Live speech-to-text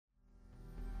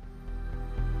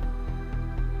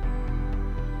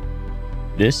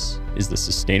This is the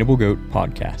Sustainable Goat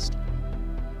Podcast.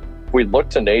 We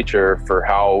look to nature for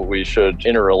how we should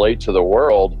interrelate to the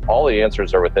world. All the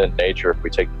answers are within nature if we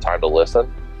take the time to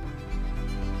listen.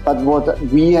 But what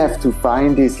we have to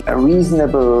find is a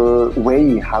reasonable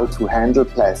way how to handle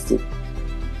plastic.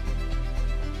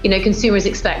 You know, consumers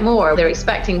expect more. They're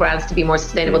expecting brands to be more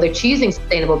sustainable. They're choosing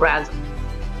sustainable brands.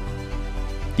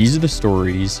 These are the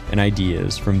stories and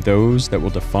ideas from those that will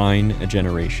define a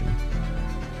generation.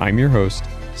 I'm your host,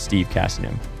 Steve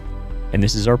Cassinem, and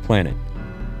this is our planet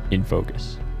in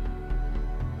focus.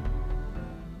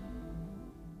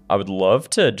 I would love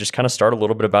to just kind of start a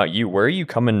little bit about you. Where are you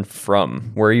coming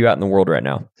from? Where are you at in the world right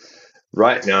now?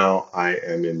 Right now, I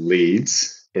am in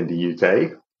Leeds in the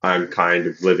UK. I'm kind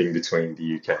of living between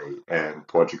the UK and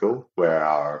Portugal, where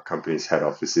our company's head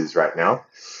office is right now.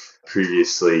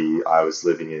 Previously, I was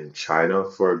living in China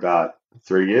for about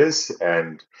 3 years,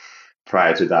 and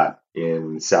prior to that,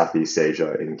 in Southeast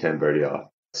Asia, in Cambodia.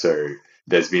 So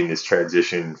there's been this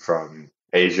transition from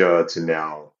Asia to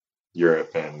now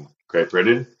Europe and Great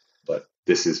Britain, but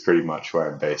this is pretty much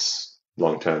where I'm based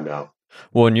long term now.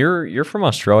 Well, and you're from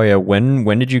Australia. When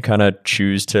did you kind of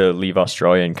choose to leave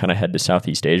Australia and kind of head to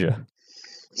Southeast Asia?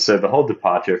 So the whole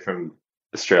departure from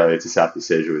Australia to Southeast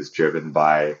Asia was driven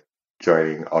by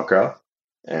joining Okra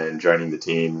and joining the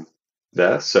team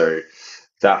there. So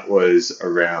that was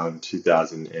around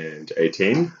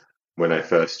 2018 when I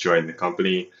first joined the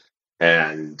company,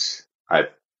 and I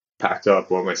packed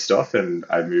up all my stuff and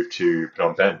I moved to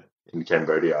Phnom Penh in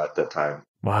Cambodia at that time.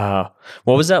 Wow.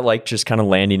 What was that like, just kind of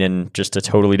landing in just a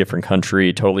totally different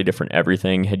country, totally different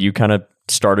everything? Had you kind of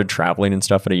started traveling and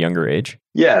stuff at a younger age?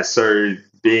 Yeah, so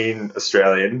being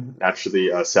Australian, naturally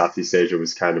Southeast Asia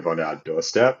was kind of on our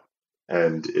doorstep,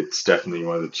 and it's definitely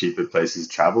one of the cheaper places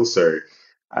to travel. So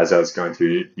as I was going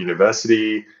through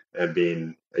university and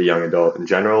being a young adult in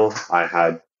general, I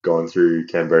had gone through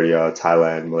Cambodia,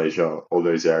 Thailand, Malaysia, all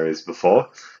those areas before,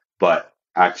 but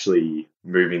actually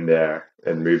moving there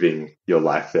and moving your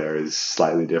life there is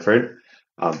slightly different.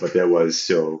 But there was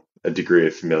still a degree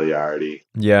of familiarity.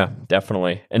 Yeah,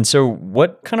 definitely. And so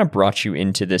what kind of brought you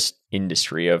into this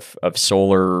industry of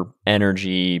solar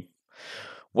energy?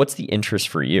 What's the interest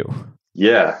for you?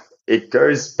 Yeah, it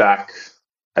goes back,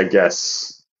 I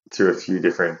guess, through a few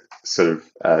different sort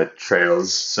of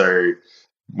trails. So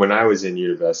when I was in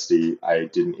university, I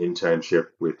did an internship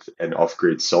with an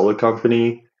off-grid solar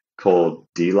company called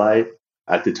D-Light.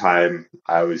 At the time,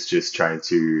 I was just trying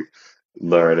to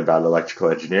learn about electrical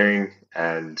engineering,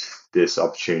 and this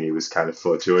opportunity was kind of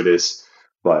fortuitous,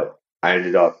 but I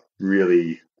ended up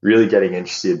really getting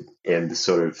interested in the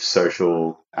sort of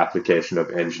social application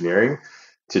of engineering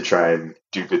to try and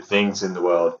do good things in the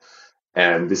world.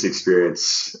 And this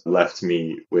experience left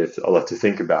me with a lot to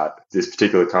think about. This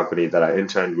particular company that I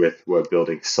interned with were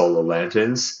building solar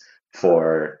lanterns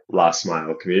for last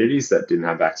mile communities that didn't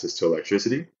have access to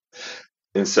electricity.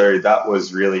 And so that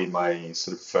was really my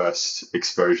sort of first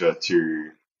exposure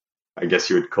to, I guess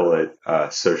you would call it a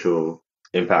social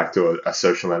impact or a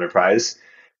social enterprise.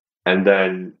 And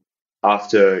then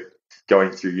after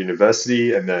going through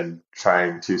university and then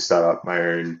trying to start up my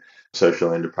own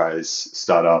social enterprise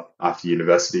startup after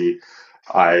university,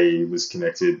 I was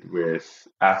connected with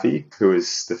Afi, who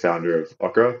is the founder of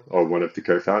Okra, or one of the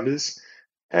co-founders,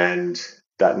 and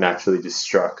that naturally just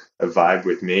struck a vibe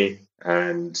with me,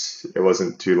 and it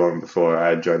wasn't too long before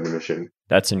I had joined the mission.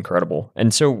 That's incredible.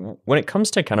 And so when it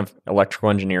comes to kind of electrical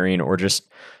engineering or just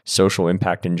social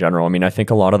impact in general, I mean, I think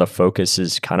a lot of the focus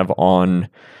is kind of on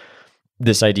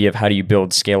this idea of how do you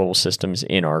build scalable systems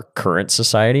in our current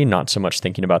society, not so much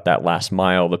thinking about that last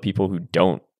mile, the people who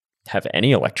don't have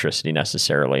any electricity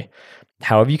necessarily.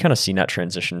 How have you kind of seen that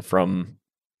transition from,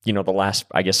 the last,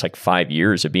 I guess, like 5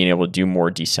 years of being able to do more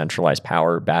decentralized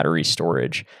power, battery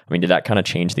storage? I mean, did that kind of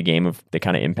change the game of the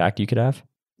kind of impact you could have?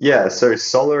 Yeah, so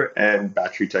solar and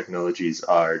battery technologies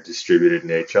are distributed in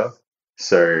nature.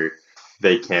 So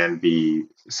they can be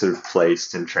sort of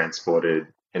placed and transported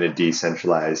in a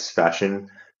decentralized fashion.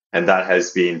 And that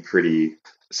has been pretty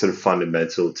sort of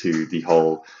fundamental to the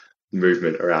whole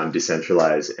movement around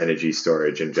decentralized energy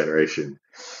storage and generation.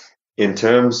 In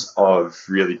terms of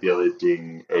really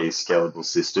building a scalable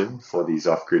system for these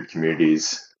off-grid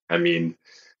communities, I mean,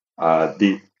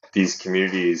 these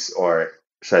communities, or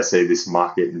should I say this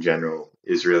market in general,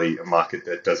 is really a market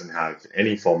that doesn't have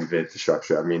any form of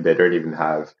infrastructure. I mean, they don't even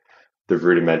have the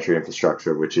rudimentary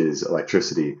infrastructure, which is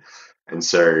electricity. And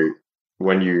so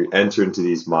when you enter into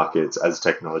these markets as a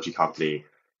technology company,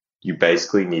 you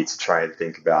basically need to try and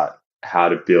think about how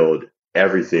to build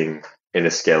everything in a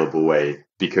scalable way,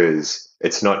 because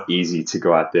it's not easy to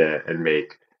go out there and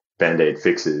make Band-Aid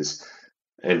fixes.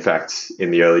 In fact,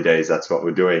 in the early days, that's what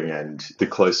we're doing. And the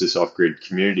closest off-grid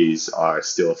communities are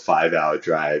still a 5-hour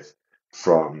drive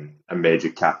from a major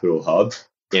capital hub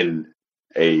in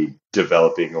a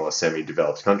developing or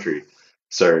semi-developed country.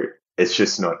 So it's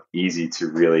just not easy to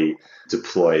really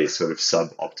deploy sort of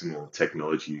suboptimal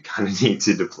technology. You kind of need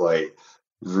to deploy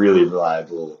really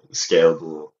reliable,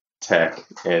 scalable tech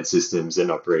and systems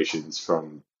and operations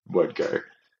from word go.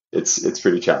 It's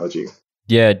pretty challenging.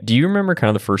 Yeah. Do you remember kind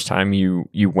of the first time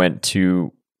you went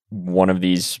to one of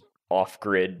these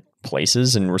off-grid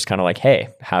places and was kind of like, hey,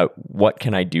 what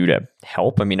can I do to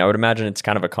help? I mean, I would imagine it's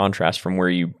kind of a contrast from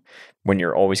when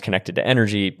you're always connected to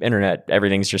energy, internet,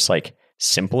 everything's just like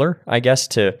simpler, I guess,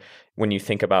 to when you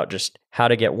think about just how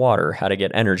to get water, how to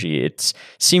get energy. It's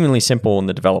seemingly simple in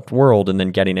the developed world, and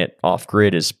then getting it off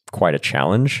grid is quite a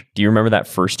challenge. Do you remember that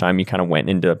first time you kind of went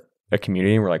into a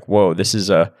community and were like, whoa, this is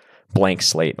a blank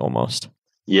slate almost?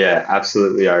 Yeah,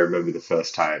 absolutely. I remember the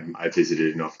first time I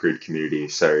visited an off-grid community.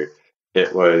 So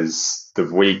it was the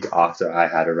week after I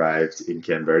had arrived in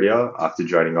Cambodia after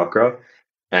joining Okra.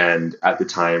 And at the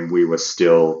time, we were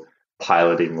still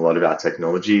piloting a lot of our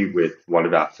technology with one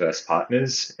of our first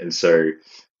partners. And so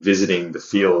visiting the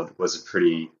field was a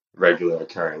pretty regular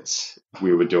occurrence.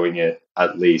 We were doing it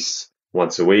at least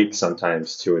once a week,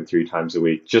 sometimes 2 and 3 times a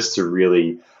week, just to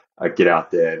really get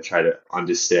out there and try to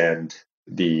understand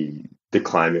the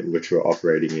climate in which we're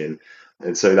operating in.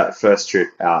 And so that first trip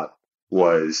out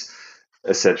was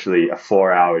essentially a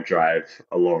 4-hour drive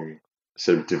along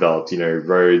sort of developed,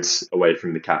 roads away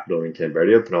from the capital in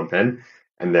Cambodia, Phnom Penh.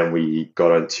 And then we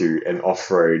got onto an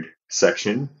off-road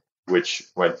section, which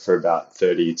went for about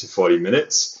 30 to 40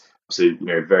 minutes. So,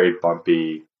 very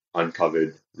bumpy,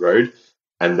 uncovered road.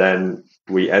 And then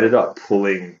we ended up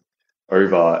pulling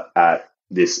over at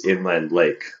this inland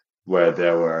lake where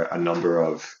there were a number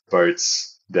of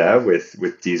boats there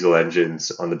with diesel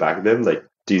engines on the back of them, like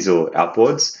diesel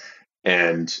outboards.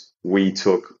 And we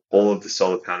took all of the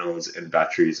solar panels and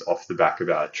batteries off the back of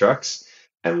our trucks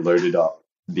and loaded up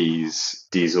these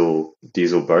diesel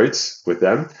boats with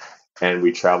them. And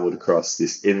we traveled across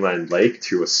this inland lake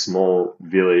to a small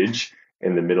village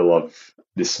in the middle of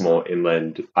this small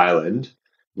inland island,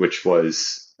 which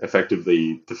was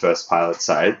effectively the first pilot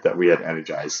site that we had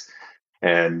energized.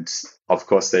 And of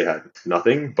course, they had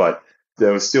nothing, but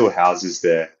there were still houses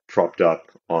there propped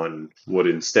up on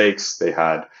wooden stakes. They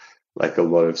had like a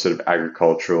lot of sort of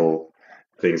agricultural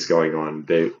things going on.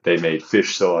 They made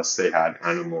fish sauce. They had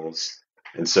animals.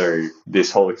 And so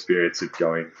this whole experience of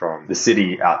going from the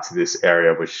city out to this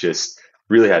area, which just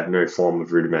really had no form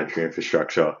of rudimentary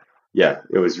infrastructure. Yeah,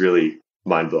 it was really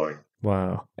mind-blowing.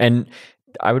 Wow. And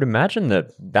I would imagine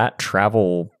that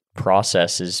travel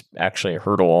process is actually a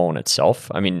hurdle all in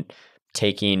itself. I mean,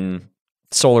 taking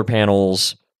solar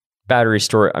panels, battery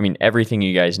storage, everything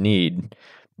you guys need,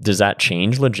 does that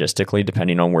change logistically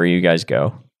depending on where you guys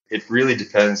go? It really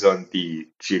depends on the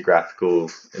geographical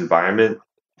environment.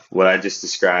 What I just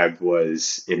described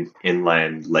was an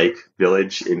inland lake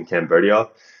village in Cambodia.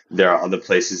 There are other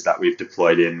places that we've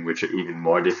deployed in which are even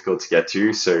more difficult to get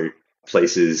to. So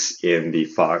places in the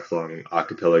far-flung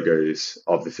archipelagos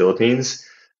of the Philippines,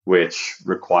 which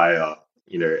require,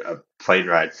 a plane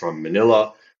ride from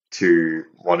Manila to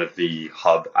one of the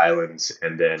hub islands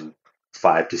and then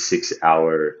 5 to 6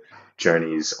 hour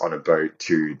journeys on a boat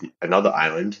to another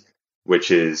island,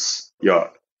 which is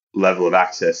your level of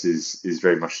access is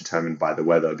very much determined by the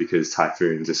weather because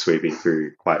typhoons are sweeping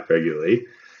through quite regularly.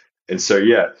 And so,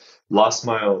 last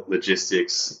mile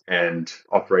logistics and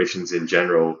operations in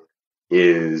general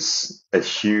is a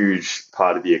huge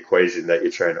part of the equation that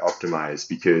you're trying to optimize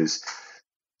because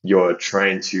you're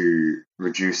trying to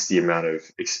reduce the amount of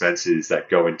expenses that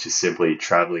go into simply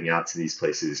traveling out to these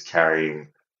places, carrying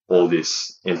all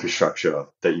this infrastructure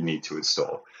that you need to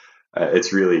install.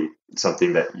 It's really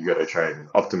something that you got to try and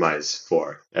optimize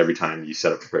for every time you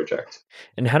set up a project.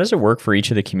 And how does it work for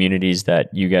each of the communities that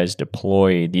you guys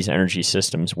deploy these energy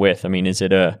systems with? Is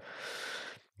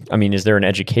there an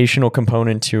educational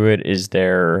component to it? Is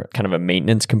there kind of a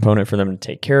maintenance component for them to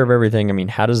take care of everything?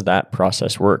 How does that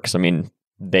process work? Because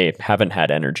they haven't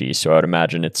had energy, so I would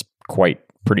imagine it's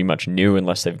pretty much new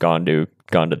unless they've gone to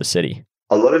the city.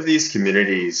 A lot of these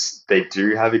communities, they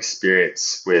do have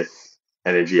experience with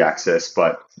energy access,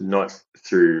 but not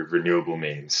through renewable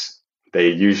means. They're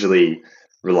usually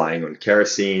relying on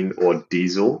kerosene or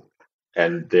diesel,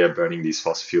 and they're burning these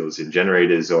fossil fuels in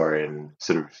generators or in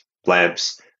sort of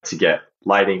lamps to get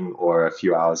lighting or a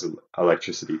few hours of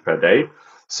electricity per day.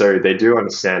 So they do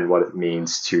understand what it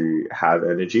means to have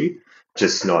energy,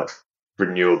 just not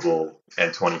renewable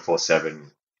and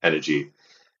 24/7 energy.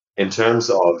 In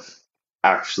terms of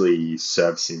actually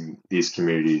servicing these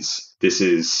communities, this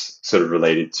is sort of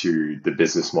related to the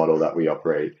business model that we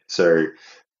operate. So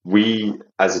we,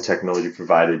 as a technology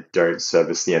provider, don't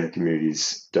service the end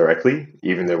communities directly,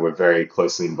 even though we're very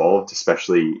closely involved,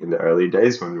 especially in the early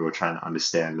days when we were trying to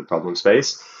understand the problem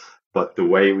space. But the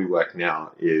way we work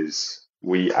now is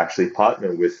we actually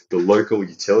partner with the local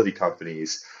utility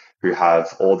companies who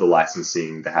have all the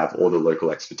licensing, they have all the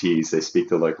local expertise, they speak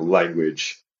the local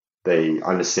language, they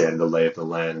understand the lay of the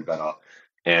land better.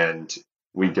 And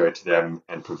we go to them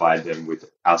and provide them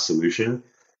with our solution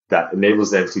that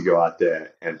enables them to go out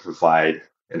there and provide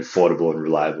an affordable and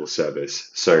reliable service.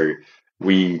 So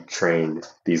we train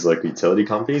these local utility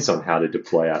companies on how to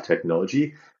deploy our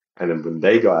technology. And then when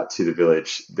they go out to the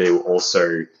village, they will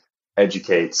also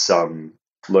educate some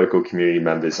local community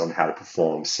members on how to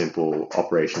perform simple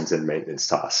operations and maintenance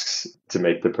tasks to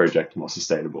make the project more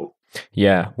sustainable.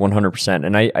 Yeah, 100%.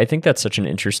 And I think that's such an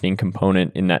interesting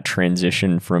component in that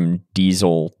transition from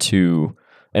diesel to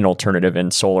an alternative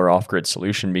and solar off-grid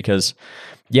solution, because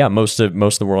most of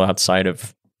the world outside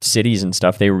of cities and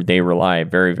stuff, they rely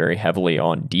very, very heavily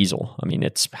on diesel. I mean,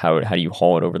 it's how do you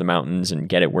haul it over the mountains and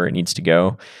get it where it needs to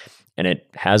go? And it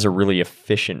has a really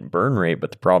efficient burn rate,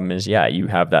 but the problem is, you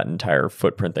have that entire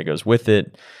footprint that goes with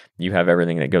it. You have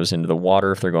everything that goes into the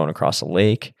water if they're going across a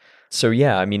lake. So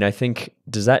I mean, I think,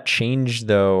 does that change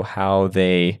though how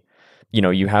they,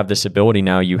 you have this ability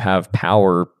now, you have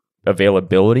power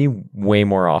availability way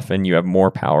more often, you have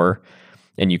more power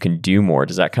and you can do more.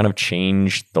 Does that kind of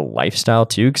change the lifestyle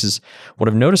too? Because what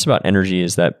I've noticed about energy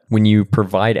is that when you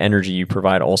provide energy, you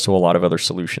provide also a lot of other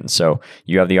solutions. So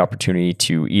you have the opportunity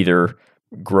to either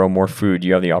grow more food,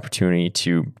 you have the opportunity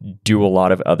to do a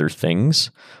lot of other things.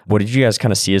 What did you guys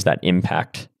kind of see as that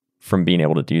impact from being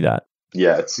able to do that?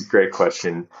 Yeah, it's a great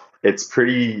question. It's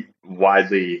pretty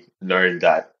widely known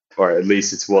that, or at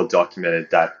least it's well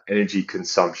documented, that energy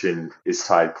consumption is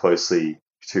tied closely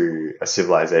to a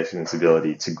civilization's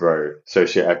ability to grow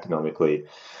socioeconomically.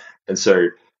 And so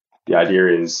the idea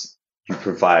is you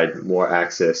provide more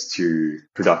access to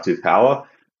productive power.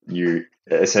 You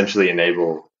essentially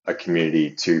enable a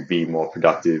community to be more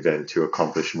productive and to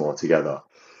accomplish more together.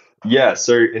 Yeah,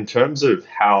 so in terms of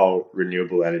how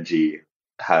renewable energy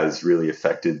has really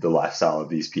affected the lifestyle of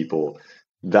these people,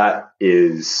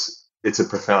 it's a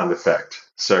profound effect.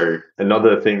 So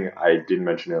another thing I didn't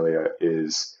mention earlier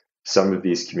is some of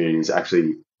these communities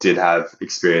actually did have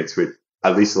experience with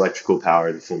at least electrical power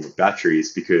in the form of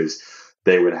batteries, because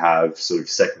they would have sort of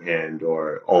secondhand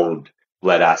or old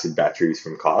lead acid batteries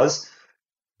from cars.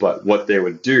 But what they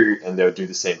would do, and they would do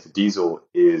the same for diesel,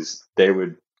 is they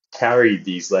would carry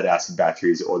these lead acid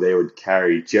batteries, or they would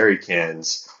carry jerry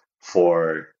cans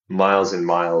for miles and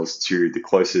miles to the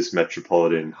closest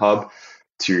metropolitan hub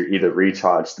to either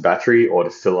recharge the battery or to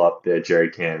fill up their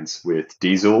jerry cans with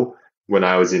diesel. When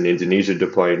I was in Indonesia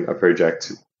deploying a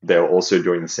project, they were also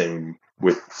doing the same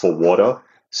for water.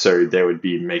 So they would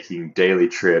be making daily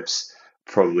trips,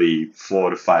 probably 4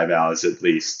 to 5 hours at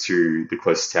least, to the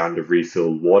closest town to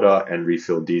refill water and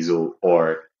refill diesel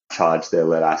or charge their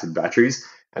lead acid batteries,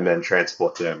 and then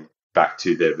transport them back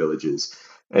to their villages.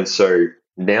 And so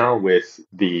now with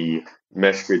the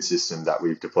mesh grid system that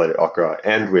we've deployed at Okra,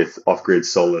 and with off-grid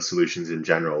solar solutions in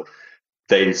general,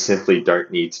 they simply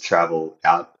don't need to travel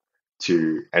out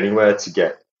to anywhere to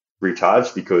get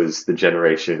recharged, because the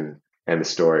generation and the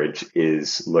storage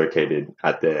is located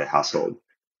at their household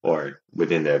or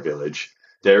within their village.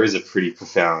 There is a pretty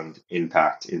profound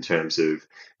impact in terms of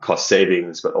cost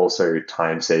savings, but also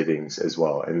time savings as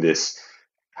well. And this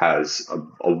has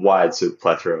a wide sort of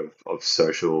plethora of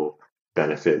social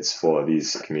benefits for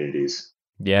these communities.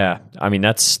 Yeah, I mean,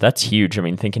 that's huge. I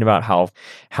mean, thinking about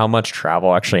how much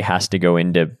travel actually has to go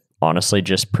into honestly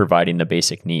just providing the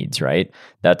basic needs, right?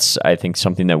 That's, I think,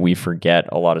 something that we forget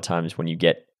a lot of times when you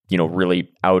get, really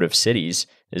out of cities,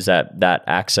 is that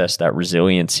access, that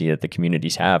resiliency that the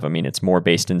communities have. I mean, it's more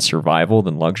based in survival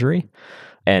than luxury,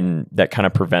 and that kind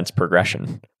of prevents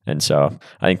progression. And so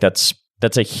I think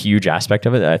that's a huge aspect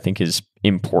of it that I think is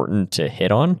important to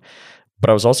hit on. But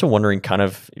I was also wondering kind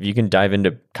of if you can dive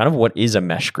into kind of what is a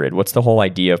mesh grid? What's the whole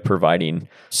idea of providing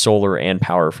solar and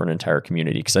power for an entire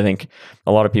community? Because I think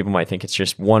a lot of people might think it's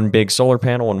just one big solar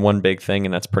panel and one big thing,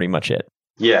 and that's pretty much it.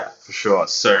 Yeah, for sure.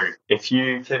 So if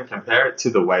you can compare it to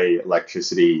the way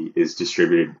electricity is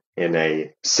distributed in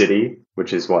a city,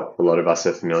 which is what a lot of us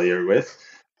are familiar with,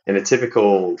 in a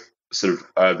typical sort of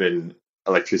urban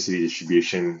electricity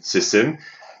distribution system,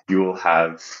 you will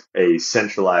have a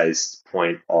centralized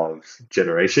point of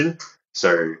generation.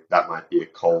 So that might be a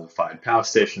coal-fired power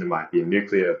station, it might be a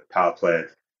nuclear power plant,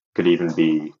 could even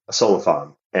be a solar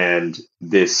farm. And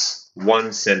this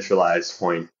one centralized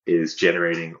point is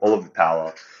generating all of the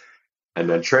power and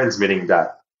then transmitting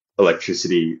that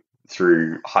electricity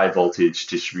through high voltage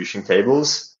distribution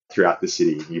cables throughout the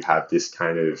city. You have this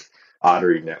kind of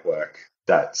artery network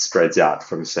that spreads out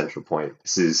from the central point.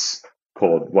 This is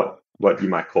called what you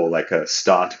might call like a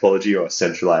star topology or a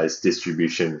centralized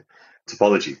distribution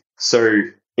topology. So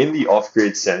in the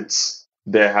off-grid sense,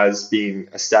 there has been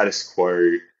a status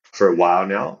quo for a while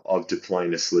now of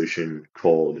deploying a solution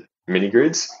called mini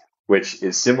grids, which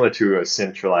is similar to a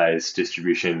centralized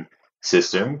distribution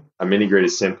system. A mini grid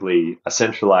is simply a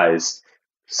centralized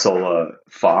solar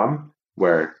farm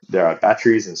where there are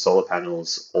batteries and solar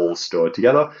panels all stored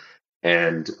together,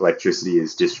 and electricity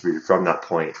is distributed from that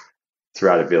point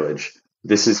throughout a village.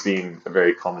 This has been a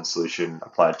very common solution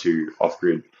applied to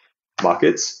off-grid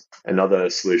markets. Another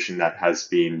solution that has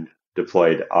been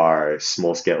deployed are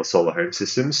small-scale solar home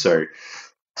systems. So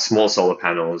small solar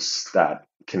panels that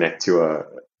connect to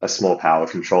a small power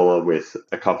controller with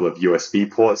a couple of USB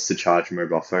ports to charge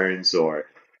mobile phones or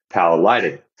power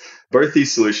lighting. Both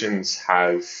these solutions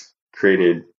have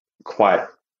created quite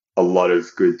a lot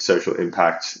of good social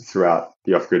impact throughout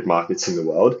the off-grid markets in the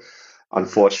world.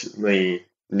 Unfortunately,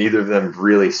 neither of them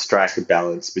really strike a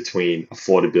balance between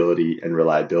affordability and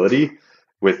reliability.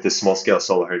 With the small-scale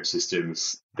solar home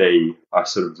systems, they are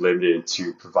sort of limited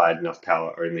to provide enough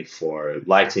power only for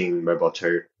lighting, mobile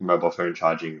phone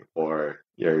charging, or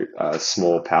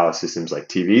small power systems like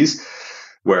TVs.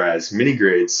 Whereas mini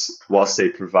grids, whilst they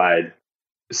provide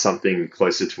something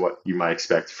closer to what you might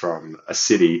expect from a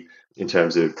city in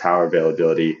terms of power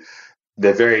availability,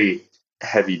 they're very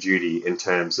heavy duty in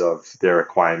terms of their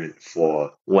requirement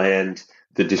for land,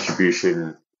 the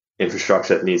distribution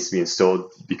infrastructure that needs to be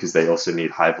installed, because they also need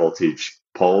high voltage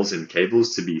poles and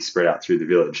cables to be spread out through the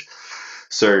village.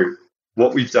 So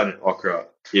what we've done at Okra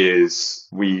is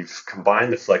we've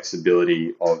combined the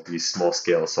flexibility of these small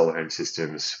scale solar home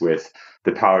systems with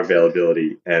the power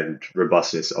availability and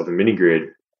robustness of a mini grid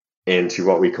into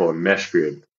what we call a mesh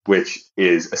grid, which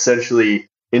is essentially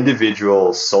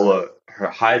individual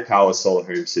high power solar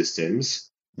home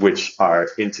systems which are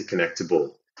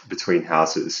interconnectable between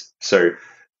houses. So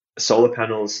solar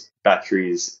panels,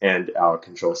 batteries, and our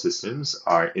control systems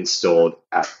are installed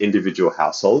at individual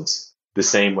households, the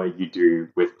same way you do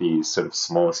with these sort of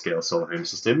smaller scale solar home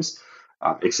systems,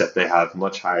 except they have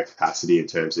much higher capacity in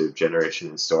terms of generation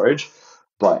and storage.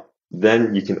 But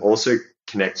then you can also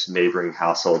connect neighboring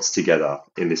households together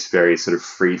in this very sort of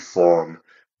free form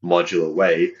modular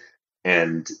way.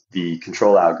 And the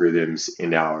control algorithms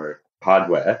in our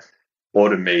hardware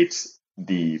automate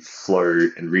the flow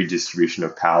and redistribution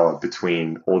of power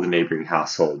between all the neighboring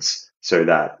households so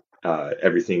that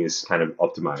everything is kind of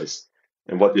optimized.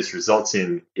 And what this results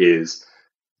in is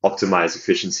optimized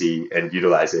efficiency and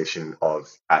utilization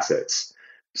of assets.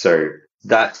 So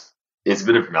that is a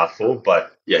bit of a mouthful,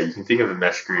 but yeah, you can think of a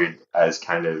mesh grid as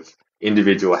kind of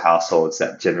individual households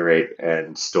that generate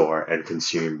and store and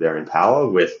consume their own power,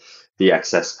 with the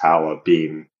excess power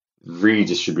being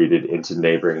redistributed into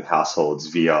neighboring households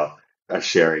via a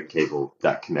sharing cable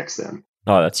that connects them.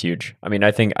 Oh, that's huge. I mean,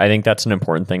 I think that's an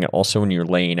important thing. Also, when you're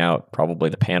laying out probably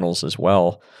the panels as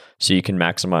well, so you can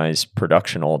maximize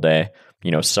production all day.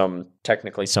 Some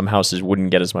houses wouldn't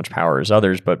get as much power as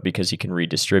others, but because you can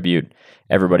redistribute,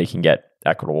 everybody can get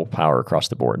equitable power across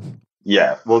the board.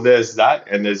 Yeah, well, there's that,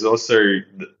 and there's also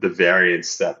the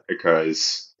variance that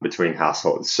occurs between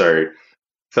households. So,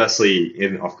 firstly,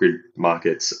 in off-grid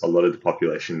markets, a lot of the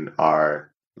population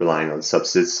are relying on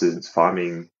subsistence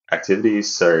farming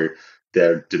activities, so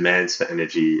their demands for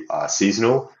energy are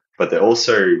seasonal, but they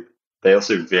also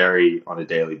vary on a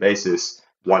daily basis.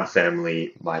 One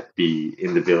family might be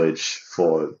in the village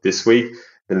for this week.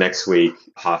 The next week,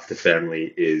 half the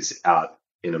family is out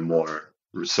in a more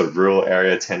sort of rural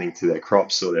area tending to their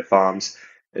crops or their farms,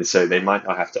 and so they might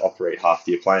not have to operate half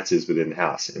the appliances within the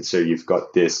house. And so you've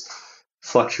got this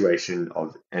fluctuation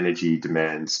of energy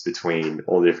demands between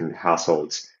all the different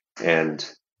households. And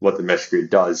what the mesh grid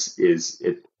does is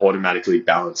it automatically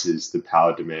balances the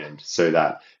power demand, so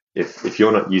that if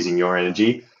you're not using your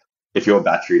energy, if your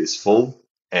battery is full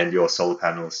and your solar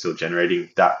panel is still generating,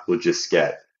 that will just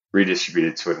get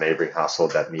redistributed to a neighboring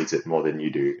household that needs it more than you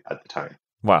do at the time.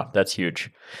 Wow, that's huge.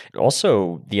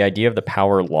 Also, the idea of the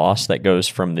power loss that goes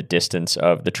from the distance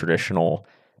of the traditional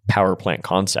power plant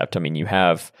concept. I mean, you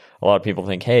have a lot of people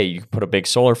think, hey, you put a big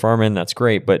solar farm in, that's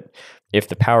great. But if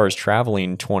the power is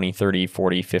traveling 20, 30,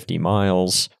 40, 50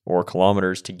 miles or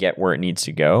kilometers to get where it needs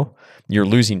to go, you're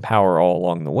losing power all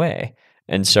along the way.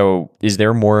 And so is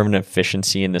there more of an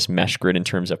efficiency in this mesh grid in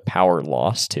terms of power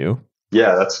loss too?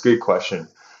 Yeah, that's a good question.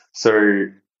 So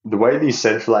the way these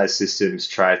centralized systems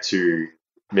try to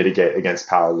mitigate against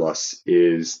power loss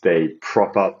is they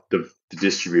prop up the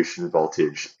distribution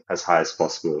voltage as high as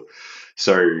possible.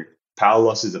 So power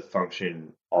loss is a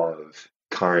function of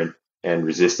current and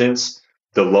resistance.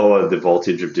 The lower the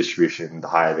voltage of distribution, the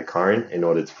higher the current in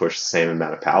order to push the same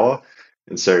amount of power.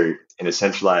 And so in a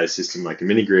centralized system like a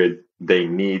mini grid, they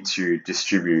need to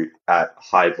distribute at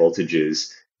high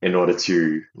voltages in order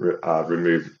to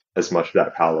remove as much of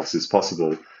that power loss as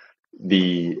possible.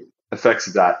 The effects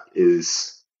of that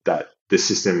is that the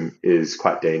system is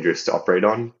quite dangerous to operate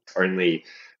on. Only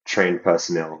trained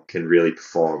personnel can really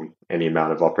perform any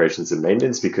amount of operations and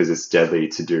maintenance because it's deadly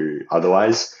to do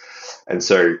otherwise. And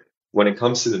so when it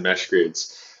comes to the mesh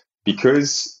grids,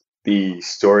 because the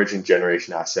storage and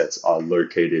generation assets are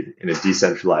located in a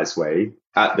decentralized way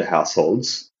at the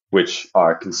households, which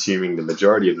are consuming the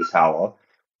majority of the power,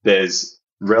 there's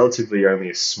relatively only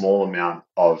a small amount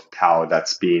of power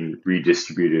that's being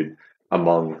redistributed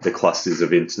among the clusters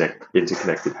of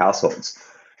interconnected households.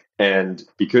 And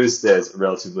because there's a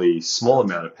relatively small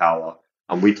amount of power,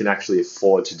 we can actually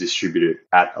afford to distribute it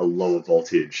at a lower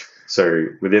voltage. So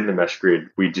within the mesh grid,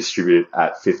 we distribute it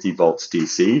at 50 volts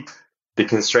DC. The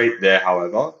constraint there,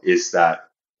 however, is that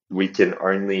we can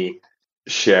only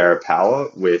share power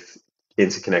with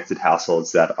interconnected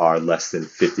households that are less than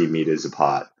 50 meters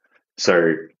apart.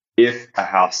 So if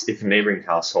a neighboring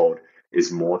household is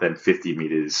more than 50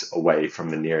 meters away from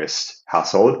the nearest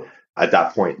household, at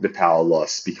that point, the power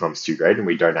loss becomes too great and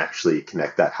we don't actually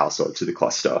connect that household to the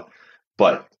cluster.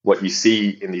 But what you see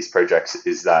in these projects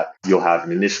is that you'll have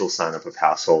an initial sign up of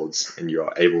households and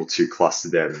you're able to cluster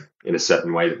them in a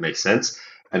certain way that makes sense.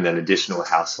 And then additional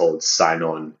households sign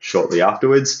on shortly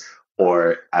afterwards,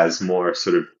 or as more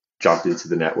sort of jump into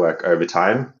the network over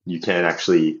time, you can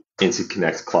actually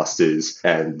interconnect clusters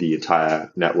and the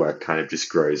entire network kind of just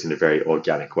grows in a very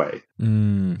organic way.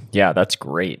 Yeah, that's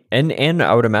great. And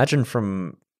I would imagine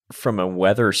from a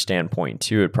weather standpoint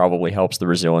too, it probably helps the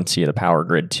resiliency of the power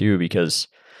grid too, because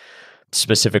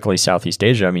specifically Southeast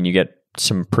Asia, I mean, you get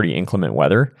some pretty inclement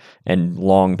weather, and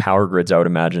long power grids, I would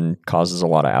imagine, causes a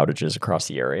lot of outages across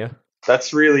the area.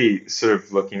 That's really sort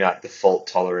of looking at the fault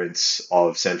tolerance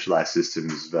of centralized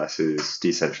systems versus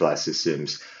decentralized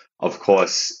systems. Of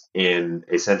course, in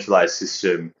a centralized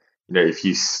system, if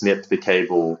you snip the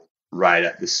cable right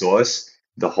at the source,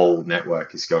 the whole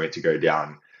network is going to go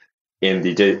down. In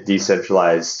the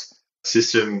decentralized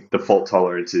system, the fault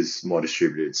tolerance is more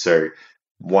distributed. So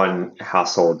one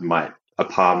household a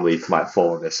palm leaf might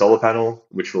fall on their solar panel,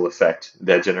 which will affect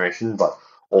their generation, but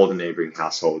all the neighboring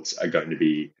households are going to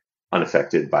be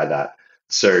unaffected by that.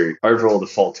 So overall, the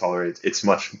fault tolerance,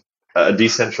 a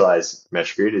decentralized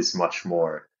mesh grid is much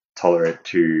more tolerant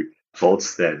to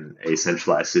faults than a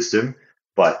centralized system,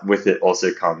 but with it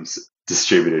also comes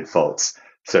distributed faults.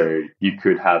 So you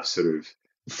could have sort of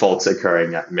faults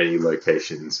occurring at many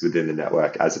locations within the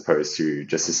network as opposed to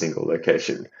just a single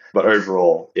location. But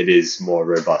overall, it is more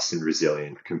robust and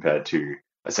resilient compared to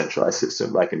a centralized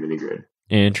system like a mini grid.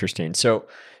 Interesting. So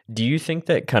do you think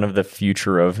that kind of the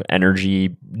future of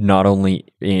energy, not only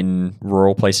in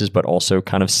rural places, but also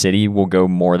kind of city, will go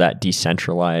more that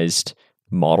decentralized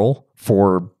model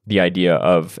for the idea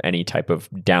of any type of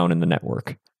down in the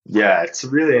network? Yeah, it's a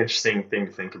really interesting thing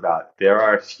to think about. There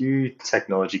are a few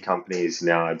technology companies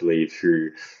now, I believe, who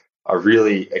are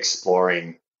really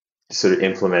exploring sort of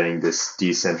implementing this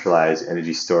decentralized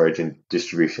energy storage and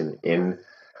distribution in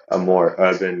a more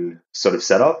urban sort of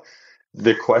setup.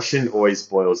 The question always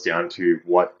boils down to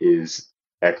what is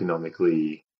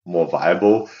economically more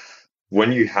viable.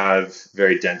 When you have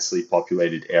very densely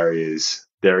populated areas,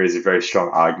 there is a very strong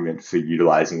argument for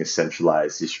utilizing a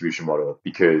centralized distribution model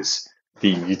because the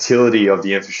utility of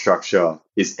the infrastructure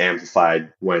is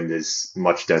amplified when there's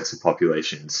much denser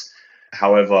populations.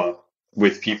 However,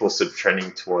 with people sort of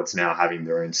trending towards now having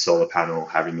their own solar panel,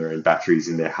 having their own batteries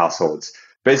in their households,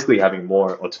 basically having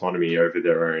more autonomy over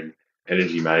their own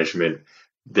energy management,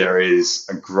 there is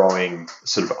a growing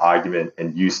sort of argument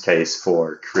and use case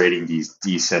for creating these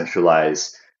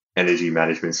decentralized energy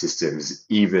management systems,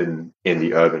 even in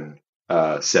the urban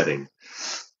setting.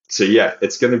 So yeah,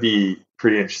 it's going to be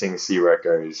pretty interesting to see where it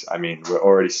goes. I mean, we're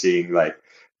already seeing like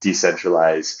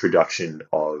decentralized production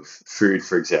of food,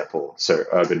 for example, so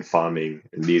urban farming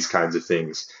and these kinds of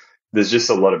things. There's just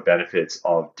a lot of benefits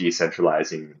of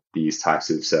decentralizing these types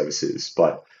of services.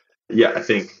 But yeah, I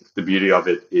think the beauty of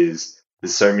it is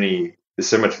there's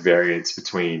so much variance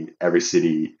between every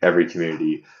city, every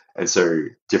community, and so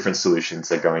different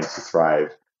solutions are going to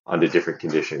thrive under different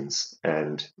conditions.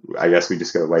 And I guess we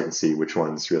just got to wait and see which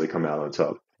ones really come out on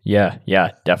top.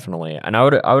 Yeah, definitely. And I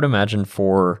would imagine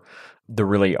for the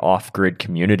really off-grid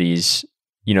communities,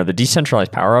 the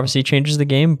decentralized power obviously changes the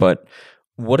game, but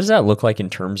what does that look like in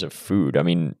terms of food? I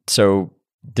mean, so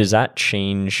does that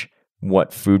change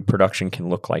what food production can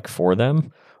look like for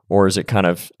them? Or is it kind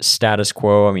of status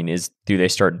quo? I mean, do they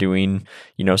start doing,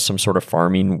 some sort of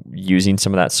farming using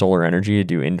some of that solar energy to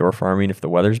do indoor farming if the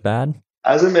weather's bad?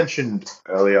 As I mentioned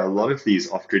earlier, a lot of these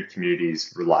off-grid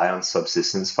communities rely on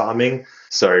subsistence farming.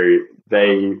 So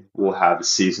they will have a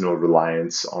seasonal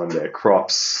reliance on their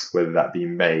crops, whether that be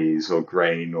maize or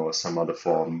grain or some other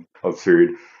form of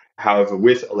food. However,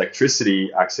 with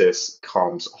electricity access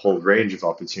comes a whole range of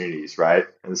opportunities, right?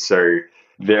 And so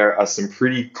there are some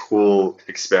pretty cool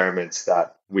experiments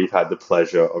that we've had the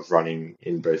pleasure of running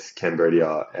in both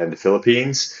Cambodia and the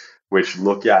Philippines, which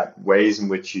look at ways in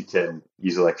which you can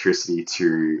use electricity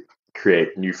to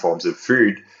create new forms of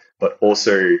food, but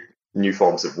also new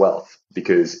forms of wealth.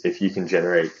 Because if you can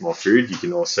generate more food, you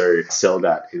can also sell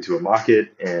that into a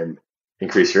market and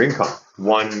increase your income.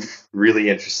 One really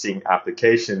interesting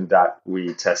application that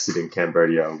we tested in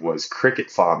Cambodia was cricket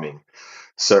farming.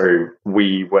 So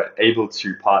we were able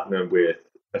to partner with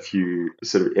a few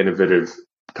sort of innovative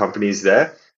companies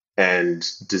there and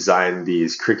design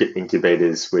these cricket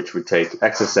incubators, which would take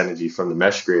excess energy from the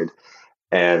mesh grid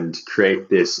and create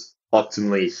this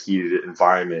optimally heated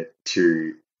environment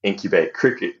to incubate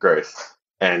cricket growth.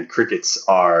 And crickets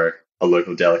are a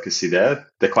local delicacy there.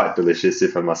 They're quite delicious,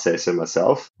 if I must say so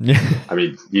myself. I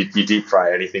mean, you deep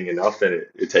fry anything enough and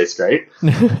it tastes great.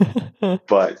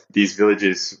 But these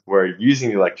villages were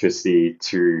using electricity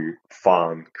to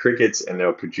farm crickets, and they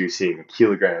were producing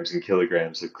kilograms and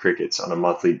kilograms of crickets on a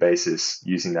monthly basis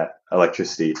using that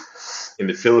electricity. In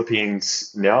the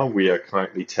Philippines now, we are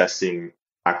currently testing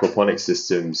aquaponic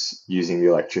systems using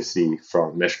the electricity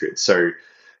from mesh grid. So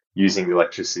using the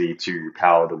electricity to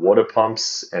power the water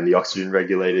pumps and the oxygen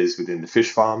regulators within the fish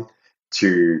farm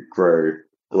to grow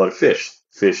a lot of fish.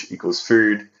 Fish equals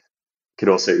food, could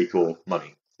also equal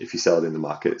money if you sell it in the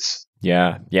markets.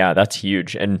 Yeah, that's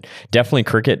huge. And definitely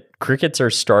crickets are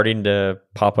starting to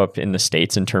pop up in the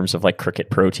States in terms of like cricket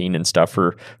protein and stuff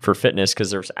for fitness,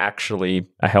 because there's actually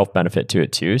a health benefit to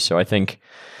it too. So I think,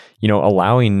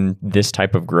 allowing this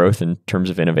type of growth in terms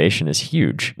of innovation is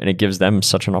huge, and it gives them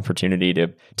such an opportunity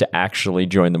to actually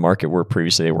join the market where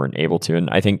previously they weren't able to. And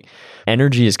I think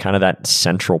energy is kind of that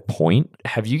central point.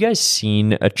 Have you guys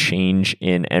seen a change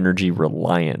in energy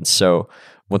reliance? So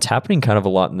what's happening kind of a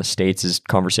lot in the States is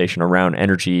conversation around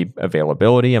energy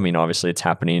availability. I mean, obviously it's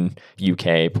happening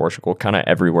UK, Portugal, kind of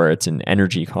everywhere. It's an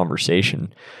energy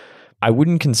conversation. I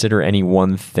wouldn't consider any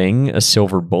one thing a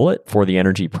silver bullet for the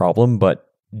energy problem, but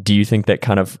do you think that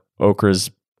kind of Okra's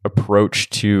approach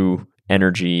to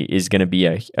energy is going to be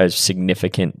a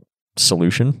significant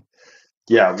solution?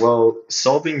 Yeah, well,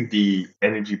 solving the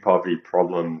energy poverty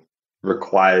problem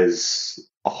requires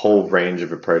a whole range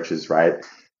of approaches, right?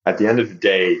 At the end of the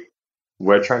day,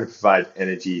 we're trying to provide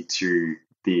energy to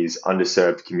these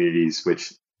underserved communities,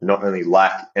 which not only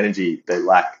lack energy, they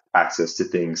lack access to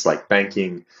things like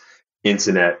banking,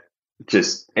 internet,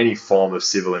 just any form of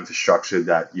civil infrastructure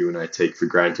that you and I take for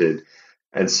granted.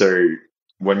 And so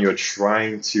when you're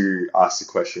trying to ask the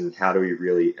question, how do we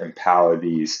really empower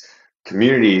these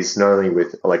communities, not only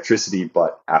with electricity,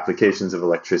 but applications of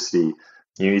electricity,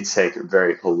 you need to take a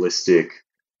very holistic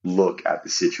look at the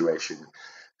situation.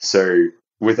 So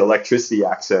with electricity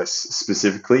access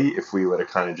specifically, if we were to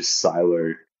kind of just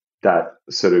silo that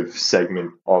sort of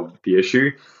segment of the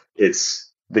issue,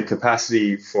 it's the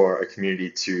capacity for a community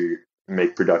to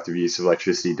make productive use of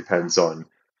electricity depends on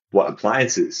what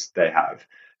appliances they have.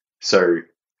 So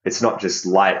it's not just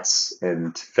lights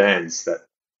and fans that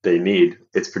they need.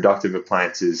 It's productive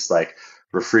appliances like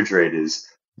refrigerators,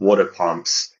 water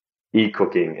pumps,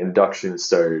 e-cooking, induction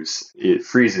stoves,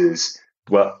 freezers,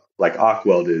 well, like arc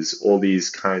welders, all these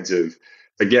kinds of,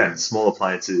 again, small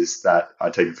appliances that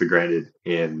are taken for granted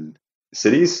in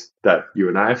cities that you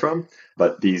and I are from,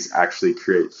 but these actually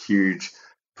create huge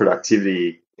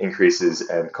productivity increases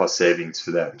and cost savings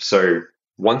for them. So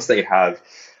once they have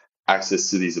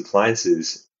access to these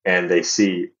appliances and they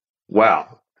see,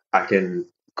 wow, I can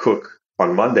cook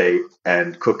on Monday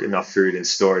and cook enough food and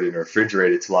store it in a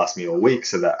refrigerator to last me a week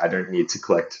so that I don't need to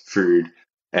collect food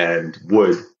and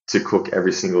wood to cook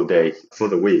every single day for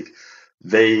the week,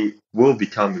 they will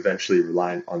become eventually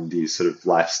reliant on these sort of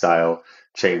lifestyle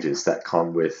changes that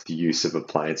come with the use of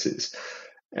appliances.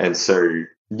 And so,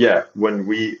 yeah, when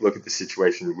we look at the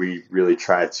situation, we really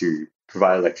try to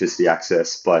provide electricity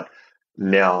access, but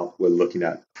now we're looking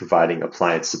at providing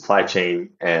appliance supply chain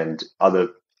and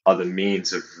other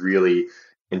means of really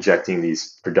injecting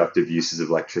these productive uses of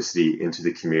electricity into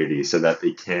the community so that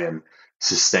they can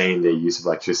sustain their use of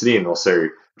electricity and also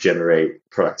generate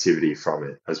productivity from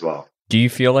it as well. Do you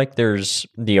feel like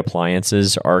the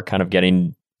appliances are kind of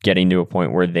getting to a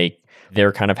point where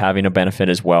they're kind of having a benefit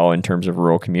as well in terms of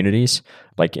rural communities,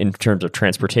 like in terms of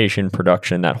transportation,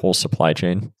 production, that whole supply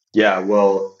chain? Yeah,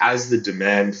 well, as the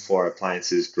demand for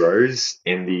appliances grows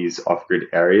in these off-grid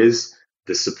areas,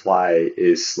 the supply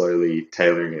is slowly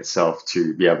tailoring itself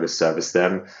to be able to service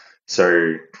them.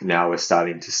 So now we're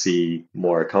starting to see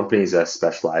more companies that are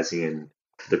specializing in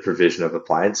the provision of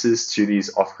appliances to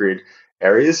these off-grid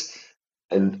areas.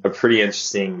 And a pretty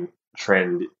interesting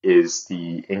trend is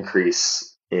the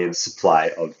increase in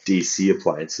supply of DC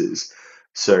appliances.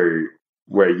 So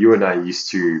where you and I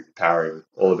used to powering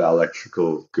all of our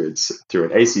electrical goods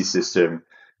through an AC system,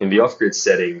 in the off-grid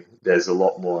setting, there's a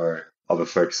lot more of a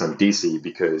focus on DC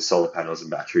because solar panels and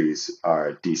batteries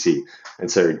are DC.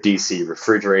 And so DC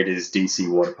refrigerators, DC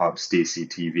water pumps, DC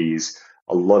TVs,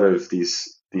 a lot of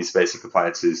these basic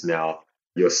appliances now,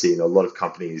 you're seeing a lot of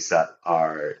companies that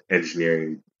are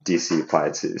engineering DC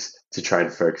appliances to try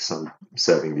and focus on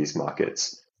serving these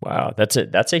markets. Wow, that's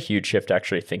a huge shift,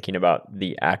 actually, thinking about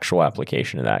the actual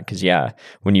application of that. Because yeah,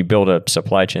 when you build a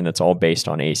supply chain that's all based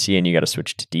on AC and you got to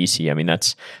switch to DC, I mean,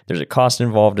 there's a cost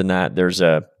involved in that.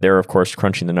 They're of course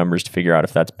crunching the numbers to figure out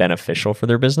if that's beneficial for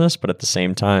their business, but at the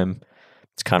same time,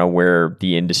 it's kind of where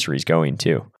the industry is going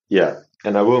too. Yeah,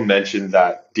 and I will mention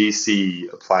that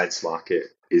DC appliance market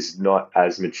is not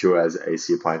as mature as the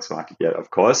AC appliance market yet,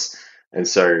 of course, and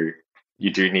so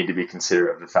you do need to be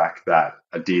considerate of the fact that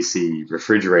a DC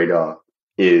refrigerator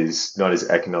is not as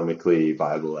economically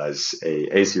viable as a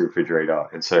AC refrigerator.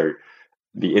 And so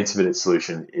the intermittent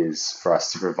solution is for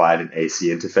us to provide an AC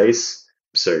interface.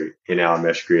 So in our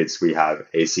mesh grids, we have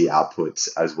AC outputs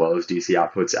as well as DC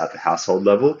outputs at the household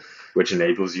level, which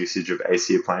enables usage of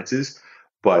AC appliances.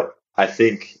 But I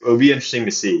think it'll be interesting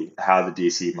to see how the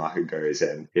DC market goes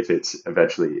and if it's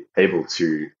eventually able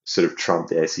to sort of trump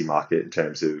the AC market in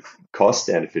terms of cost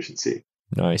and efficiency.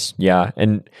 Nice. Yeah.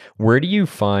 And where do you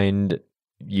find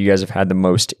you guys have had the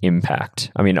most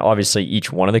impact? I mean, obviously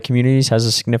each one of the communities has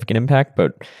a significant impact,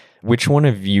 but which one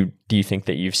of you do you think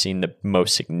that you've seen the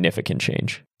most significant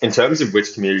change? In terms of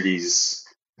which communities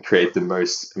create the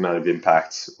most amount of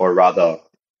impact, or rather,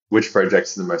 which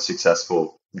projects are the most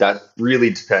successful, that really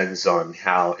depends on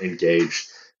how engaged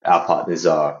our partners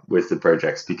are with the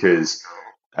projects. Because,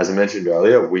 as I mentioned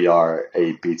earlier, we are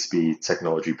a B2B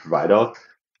technology provider.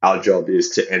 Our job is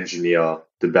to engineer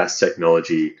the best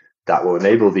technology that will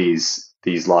enable these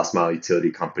last mile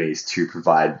utility companies to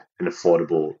provide an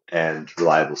affordable and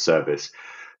reliable service.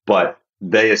 But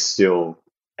they are still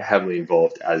heavily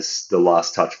involved as the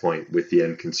last touch point with the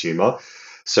end consumer.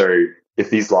 So if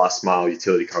these last mile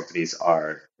utility companies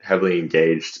are heavily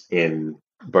engaged in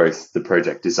both the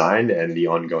project design and the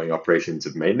ongoing operations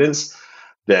of maintenance,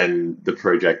 then the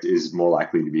project is more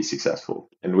likely to be successful.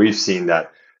 And we've seen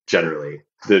that generally.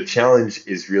 The challenge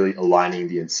is really aligning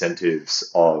the incentives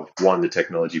of, one, the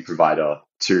technology provider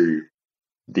to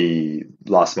the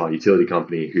last mile utility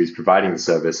company who's providing the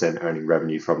service and earning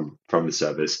revenue from the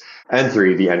service, and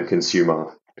three, the end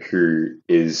consumer who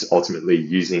is ultimately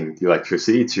using the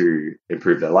electricity to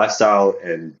improve their lifestyle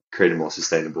and create a more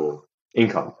sustainable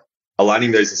income.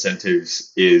 Aligning those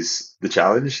incentives is the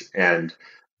challenge, and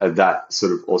that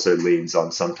sort of also leans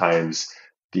on sometimes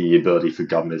the ability for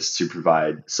governments to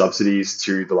provide subsidies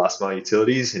to the last mile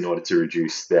utilities in order to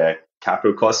reduce their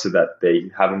capital costs so that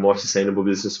they have a more sustainable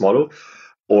business model,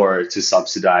 or to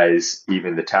subsidize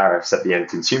even the tariffs that the end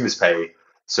consumers pay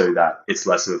so that it's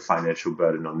less of a financial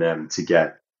burden on them to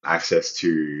get access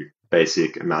to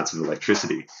basic amounts of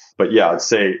electricity. But yeah, I'd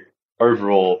say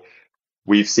overall,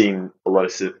 we've seen a lot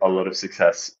of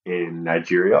success in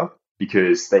Nigeria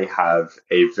because they have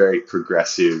a very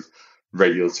progressive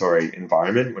regulatory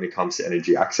environment when it comes to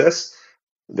energy access.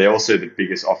 They're also the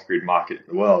biggest off-grid market in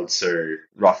the world. So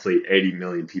roughly 80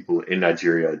 million people in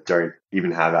Nigeria don't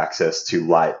even have access to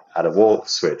light at a wall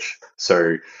switch.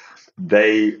 So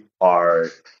they are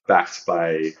backed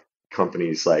by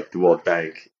companies like the World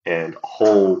Bank and a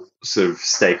whole sort of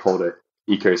stakeholder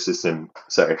ecosystem.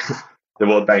 So the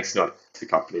World Bank's not the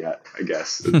company yet, I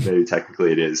guess. Maybe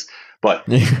technically it is. But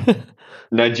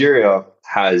Nigeria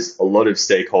has a lot of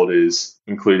stakeholders,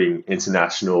 including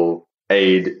international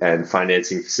aid and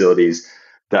financing facilities,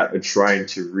 that are trying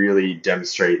to really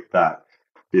demonstrate that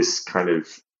this kind of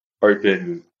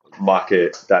open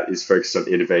market that is focused on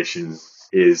innovation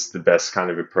is the best kind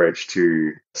of approach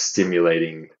to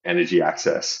stimulating energy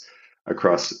access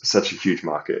across such a huge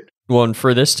market. Well, and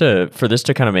for this to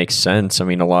kind of make sense, I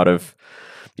mean, a lot of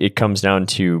it comes down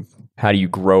to how do you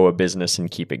grow a business and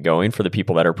keep it going for the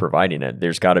people that are providing it?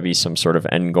 There's got to be some sort of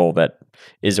end goal that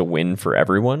is a win for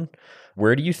everyone.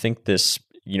 Where do you think this,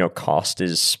 cost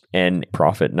is and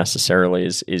profit necessarily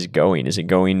is going? Is it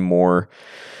going more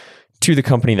to the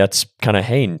company that's kind of,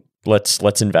 hey,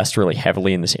 let's invest really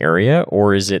heavily in this area?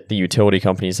 Or is it the utility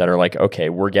companies that are like, okay,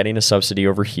 we're getting a subsidy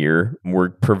over here, we're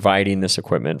providing this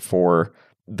equipment for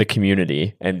the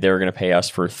community, and they're going to pay us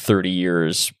for 30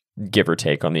 years, give or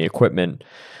take, on the equipment?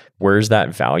 Where's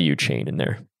that value chain in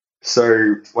there?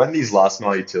 So when these last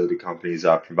mile utility companies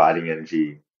are providing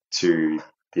energy to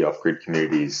the off-grid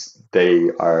communities, they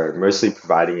are mostly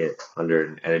providing it under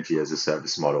an energy as a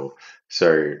service model.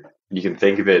 So you can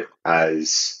think of it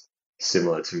as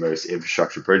similar to most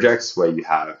infrastructure projects where you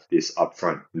have this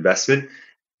upfront investment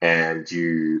and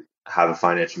you have a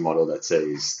financial model that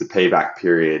says the payback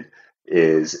period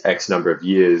is X number of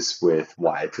years with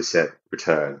Y%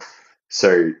 return.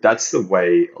 So that's the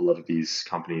way a lot of these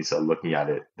companies are looking at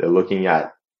it. They're looking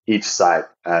at each site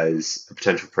as a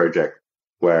potential project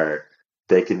where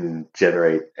they can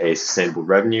generate a sustainable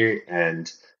revenue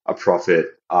and a profit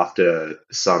after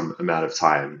some amount of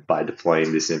time by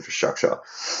deploying this infrastructure.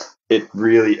 It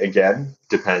really, again,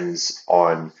 depends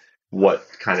on what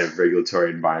kind of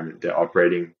regulatory environment they're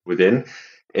operating within.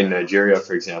 In Nigeria,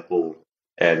 for example,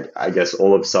 and I guess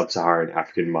all of sub-Saharan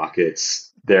African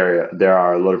markets, there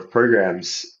are a lot of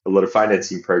programs, a lot of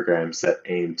financing programs that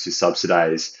aim to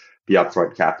subsidize the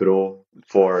upfront capital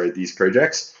for these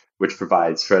projects, which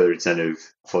provides further incentive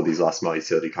for these last mile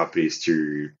utility companies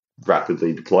to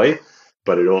rapidly deploy,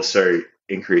 but it also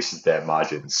increases their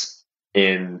margins.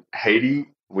 In Haiti,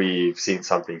 we've seen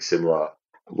something similar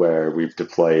where we've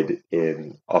deployed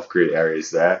in off-grid areas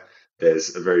there.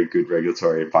 There's a very good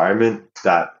regulatory environment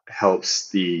that helps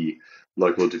the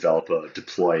local developer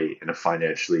deploy in a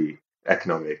financially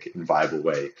economic and viable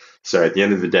way. So at the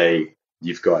end of the day,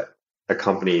 you've got a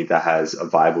company that has a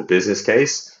viable business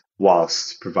case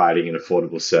whilst providing an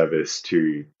affordable service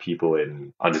to people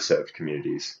in underserved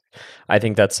communities. I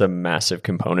think that's a massive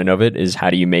component of it, is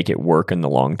how do you make it work in the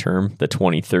long term, the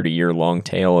 20, 30-year long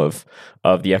tail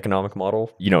of the economic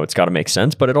model. It's got to make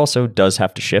sense, but it also does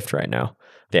have to shift right now.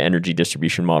 The energy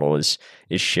distribution model is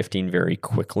shifting very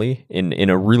quickly in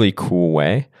a really cool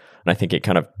way. And I think it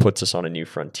kind of puts us on a new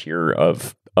frontier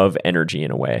of energy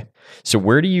in a way. So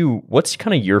what's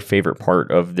kind of your favorite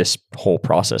part of this whole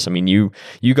process? I mean, you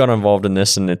got involved in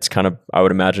this and it's kind of, I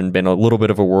would imagine, been a little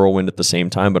bit of a whirlwind at the same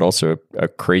time, but also a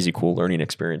crazy cool learning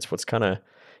experience. What's kind of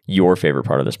your favorite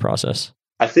part of this process?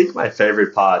 I think my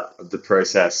favorite part of the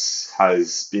process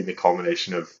has been the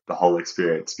culmination of the whole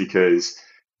experience, because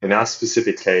in our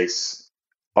specific case,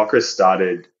 Okra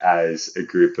started as a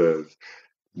group of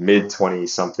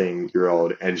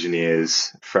mid-20-something-year-old engineers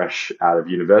fresh out of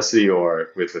university or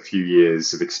with a few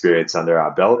years of experience under our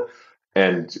belt.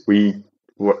 And we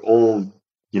were all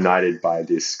united by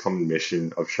this common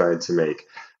mission of trying to make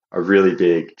a really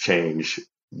big change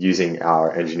using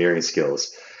our engineering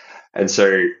skills. And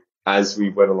so as we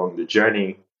went along the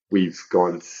journey, we've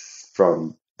gone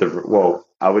from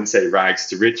I wouldn't say rags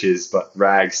to riches, but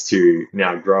rags to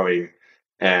now growing.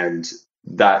 And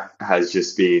that has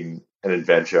just been an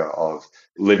adventure of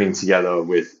living together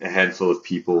with a handful of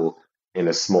people in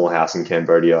a small house in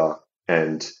Cambodia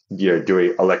and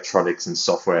doing electronics and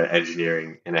software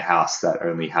engineering in a house that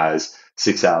only has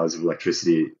 6 hours of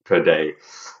electricity per day,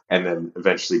 and then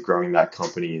eventually growing that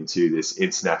company into this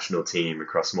international team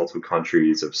across multiple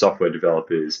countries of software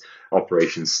developers,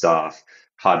 operations staff,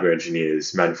 hardware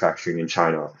engineers, manufacturing in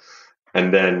China,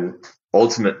 and then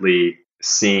ultimately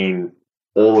seeing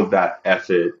all of that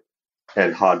effort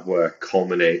and hard work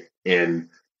culminate in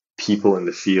people in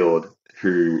the field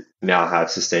who now have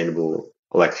sustainable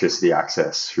electricity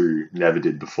access who never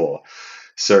did before.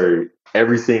 So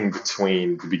everything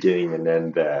between the beginning and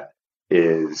end there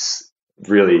is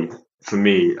really, for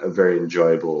me, a very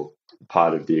enjoyable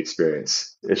part of the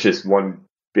experience. It's just one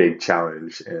big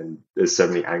challenge and there's so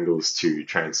many angles to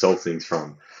try and solve things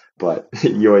from, but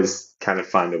you always kind of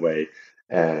find a way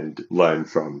and learn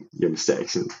from your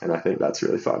mistakes. And I think that's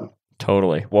really fun.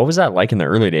 Totally. What was that like in the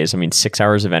early days? I mean, 6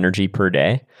 hours of energy per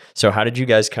day. So how did you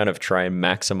guys kind of try and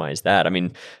maximize that? I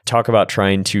mean, talk about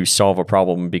trying to solve a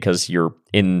problem because you're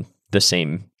in the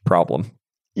same problem.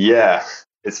 Yeah,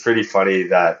 it's pretty funny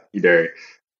that,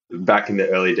 back in the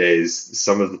early days,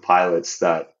 some of the pilots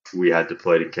that we had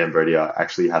deployed in Cambodia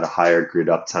actually had a higher grid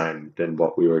uptime than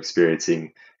what we were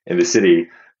experiencing in the city.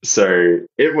 So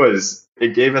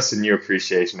it gave us a new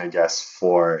appreciation, I guess,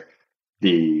 for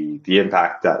the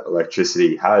impact that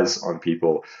electricity has on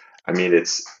people. I mean,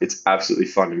 it's absolutely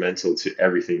fundamental to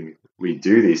everything we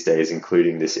do these days,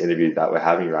 including this interview that we're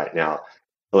having right now,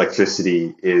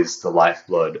 electricity is the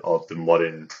lifeblood of the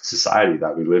modern society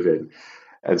that we live in.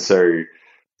 And so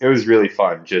it was really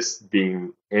fun just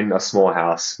being in a small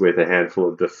house with a handful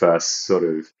of the first sort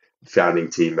of founding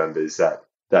team members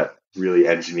that really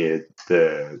engineered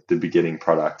the beginning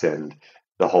product and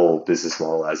the whole business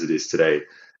model as it is today,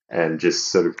 and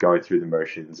just sort of going through the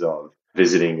motions of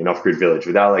visiting an off-grid village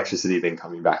without electricity, then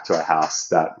coming back to a house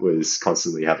that was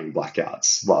constantly having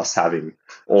blackouts whilst having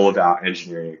all of our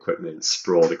engineering equipment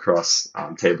sprawled across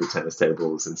table tennis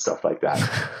tables and stuff like that.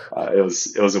 It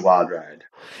was a wild ride.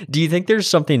 Do you think there's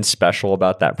something special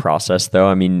about that process, though?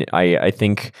 I mean, I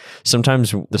think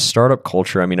sometimes the startup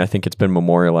culture, I mean, I think it's been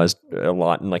memorialized a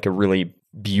lot in like a really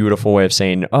beautiful way of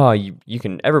saying, oh,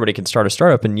 everybody can start a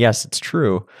startup. And yes, it's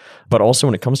true. But also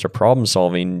when it comes to problem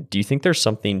solving, do you think there's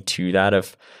something to that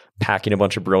of packing a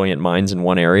bunch of brilliant minds in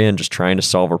one area and just trying to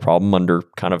solve a problem under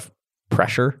kind of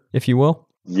pressure, if you will?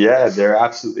 Yeah, there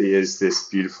absolutely is this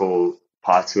beautiful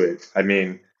part to it. I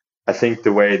mean, I think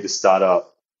the way the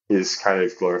startup is kind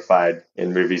of glorified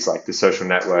in movies like The Social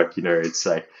Network, it's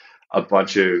like a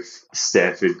bunch of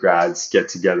Stanford grads get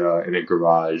together in a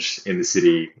garage in the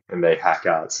city and they hack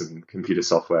out some computer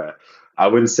software. I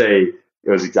wouldn't say it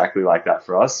was exactly like that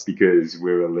for us because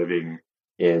we were living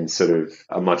in sort of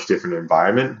a much different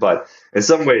environment, but in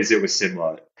some ways it was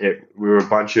similar. We were a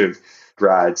bunch of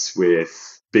grads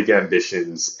with big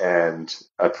ambitions and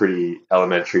a pretty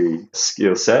elementary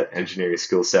engineering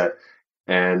skill set.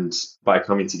 And by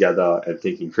coming together and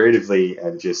thinking creatively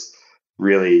and just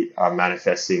really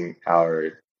manifesting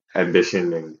our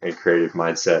ambition and creative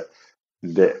mindset,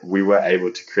 that we were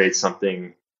able to create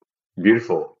something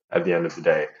beautiful at the end of the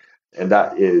day. And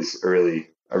that is a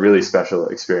really special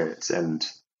experience. And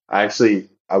I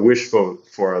wish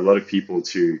for a lot of people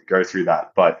to go through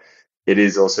that, but it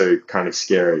is also kind of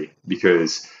scary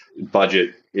because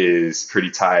budget is pretty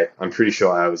tight. I'm pretty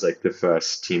sure I was like the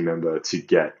first team member to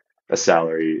get a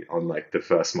salary on like the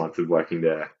first month of working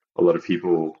there. A lot of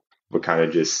people were kind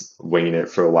of just winging it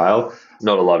for a while.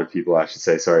 Not a lot of people, I should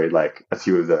say, sorry, like a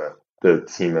few of the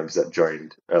team members that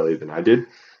joined earlier than I did.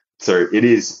 So it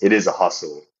is a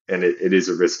hustle and it is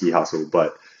a risky hustle,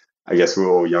 but I guess we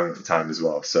were all young at the time as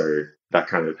well. So that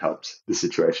kind of helped the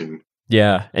situation.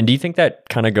 Yeah. And do you think that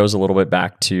kind of goes a little bit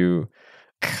back to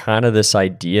kind of this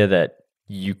idea that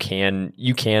you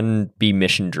can be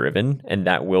mission driven and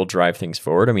that will drive things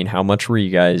forward? I mean, how much were you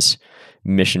guys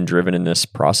mission driven in this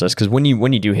process? Because when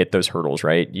you do hit those hurdles,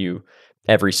 right,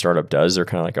 every startup does, they're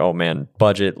kind of like, oh man,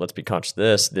 budget, let's be conscious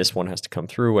of this one has to come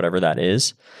through, whatever that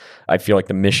is. I feel like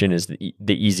the mission is the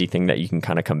easy thing that you can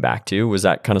kind of come back to. Was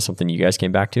that kind of something you guys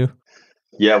came back to?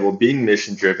 Yeah, well, being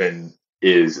mission driven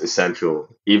is essential.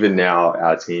 Even now,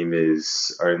 our team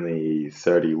is only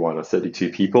 31 or 32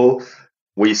 people.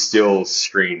 We still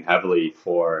screen heavily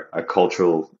for a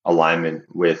cultural alignment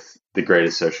with the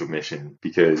greater social mission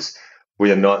because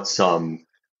we are not some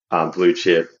blue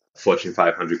chip Fortune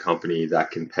 500 company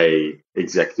that can pay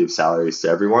executive salaries to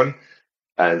everyone.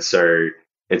 And so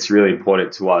it's really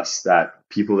important to us that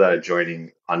people that are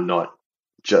joining are not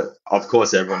just, of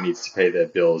course, everyone needs to pay their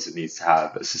bills. It needs to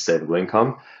have a sustainable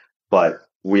income, but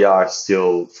we are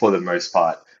still, for the most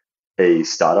part, a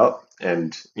startup.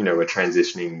 And, we're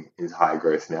transitioning into high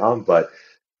growth now, but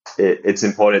it's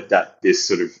important that this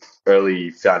sort of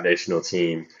early foundational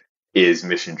team is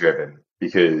mission driven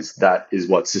because that is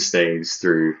what sustains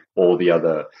through all the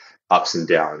other ups and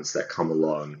downs that come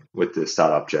along with the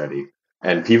startup journey.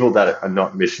 And people that are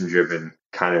not mission driven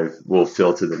kind of will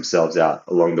filter themselves out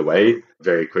along the way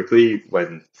very quickly.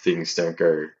 When things don't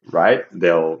go right,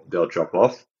 they'll drop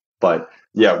off. But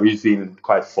yeah, we've been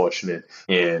quite fortunate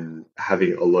in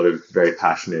having a lot of very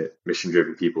passionate,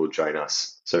 mission-driven people join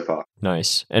us so far.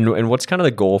 Nice. And what's kind of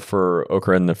the goal for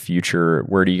Okra in the future?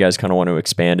 Where do you guys kind of want to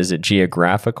expand? Is it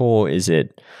geographical? Is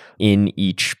it in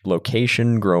each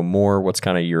location, grow more? What's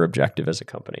kind of your objective as a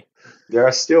company? There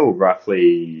are still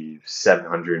roughly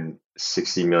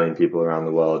 760 million people around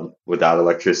the world without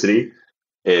electricity.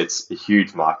 It's a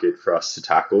huge market for us to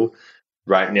tackle.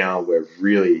 Right now, we're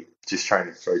really just trying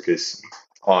to focus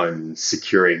on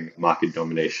securing market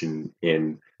domination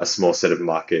in a small set of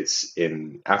markets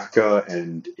in Africa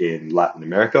and in Latin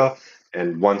America.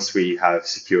 And once we have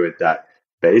secured that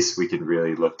base, we can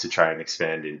really look to try and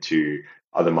expand into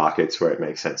other markets where it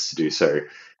makes sense to do so.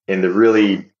 In the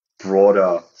really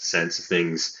broader sense of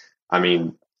things, I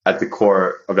mean, at the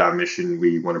core of our mission,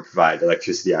 we want to provide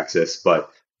electricity access,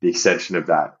 but the extension of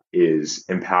that is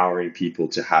empowering people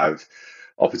to have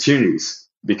opportunities,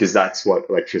 because that's what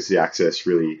electricity access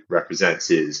really represents,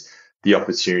 is the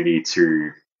opportunity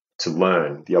to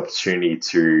learn, the opportunity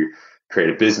to create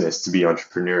a business, to be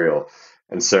entrepreneurial.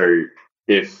 And so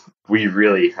if we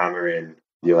really hammer in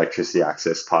the electricity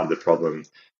access part of the problem,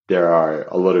 there are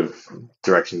a lot of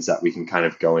directions that we can kind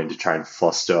of go in to try and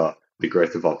foster the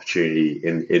growth of opportunity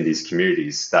in these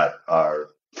communities that are,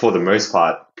 for the most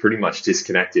part, pretty much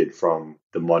disconnected from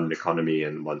the modern economy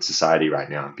and modern society right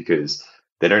now, because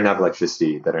they don't have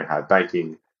electricity, they don't have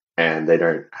banking, and they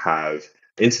don't have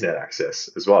internet access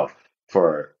as well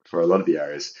for a lot of the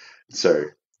areas. So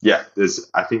yeah,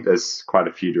 I think there's quite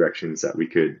a few directions that we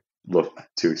could look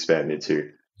to expand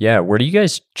into. Yeah, where do you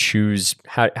guys choose?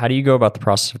 How do you go about the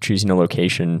process of choosing a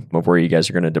location of where you guys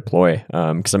are going to deploy?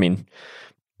 Because I mean,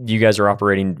 you guys are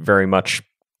operating very much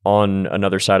on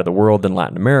another side of the world than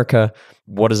Latin America.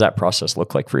 What does that process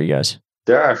look like for you guys?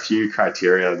 There are a few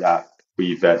criteria that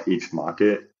we vet each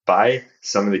market by.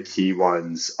 Some of the key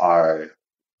ones are,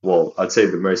 well, I'd say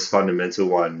the most fundamental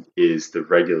one is the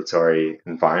regulatory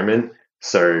environment.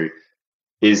 So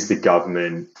is the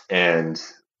government and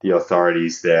the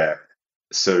authorities there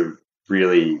so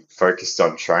really focused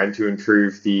on trying to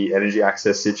improve the energy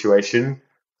access situation,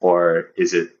 or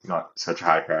is it not such a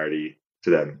high priority for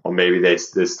them? Or maybe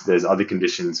there's other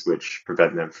conditions which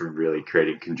prevent them from really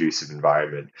creating conducive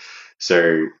environment.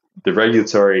 So the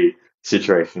regulatory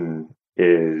situation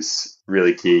is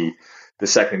really key. The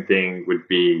second thing would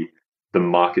be the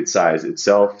market size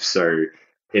itself. So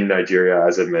in Nigeria,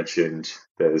 as I mentioned,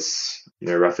 there's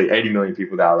roughly 80 million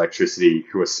people without electricity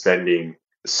who are spending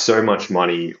so much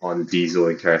money on diesel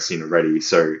and kerosene already.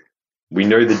 So we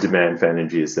know the demand for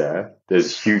energy is there.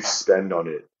 There's huge spend on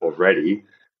it already.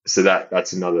 So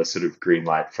that's another sort of green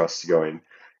light for us to go in.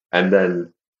 And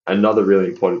then another really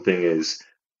important thing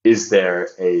is there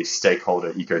a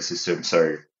stakeholder ecosystem?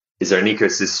 So is there an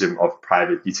ecosystem of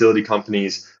private utility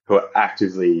companies who are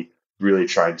actively really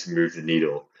trying to move the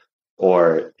needle?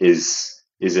 Or is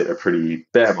it a pretty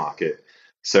bare market?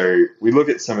 So we look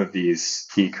at some of these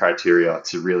key criteria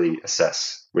to really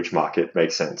assess which market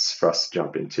makes sense for us to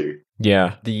jump into.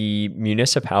 Yeah, the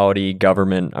municipality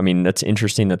government, I mean, that's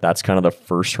interesting that that's kind of the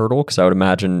first hurdle, because I would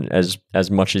imagine as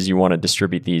much as you want to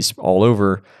distribute these all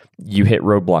over, you hit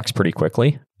roadblocks pretty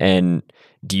quickly. And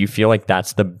do you feel like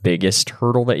that's the biggest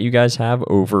hurdle that you guys have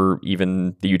over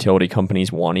even the utility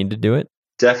companies wanting to do it?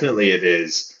 Definitely it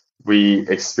is. We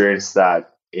experienced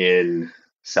that in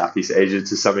Southeast Asia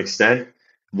to some extent.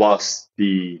 Whilst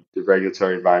the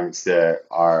regulatory environments there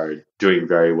are doing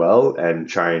very well and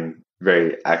trying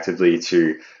very actively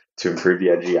to improve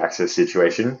the energy access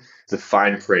situation, the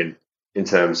fine print in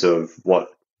terms of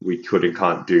what we could and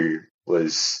can't do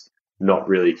was not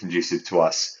really conducive to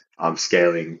us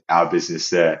scaling our business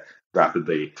there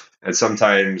rapidly. And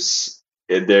sometimes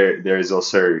there is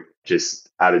also just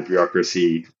added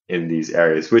bureaucracy in these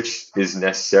areas, which is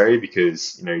necessary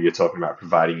because you're talking about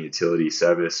providing utility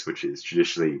service, which is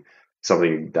traditionally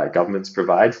something that governments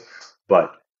provide.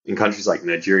 But in countries like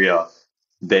Nigeria,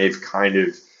 they've kind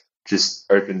of just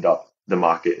opened up the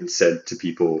market and said to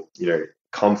people,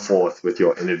 come forth with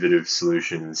your innovative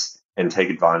solutions and take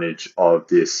advantage of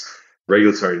this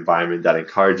regulatory environment that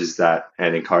encourages that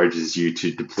and encourages you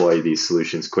to deploy these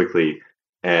solutions quickly.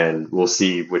 And we'll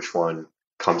see which one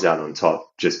comes out on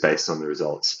top just based on the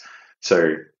results.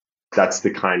 So that's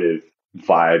the kind of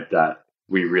vibe that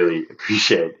we really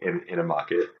appreciate in a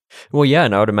market. Well, yeah,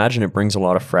 and I would imagine it brings a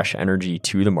lot of fresh energy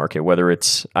to the market, whether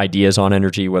it's ideas on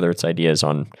energy, whether it's ideas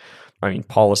on,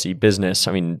 policy, business.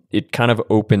 It kind of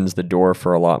opens the door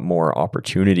for a lot more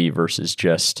opportunity versus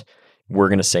just, we're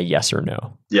going to say yes or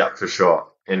no. Yeah, for sure.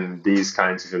 In these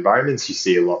kinds of environments, you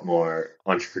see a lot more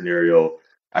entrepreneurial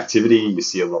activity. You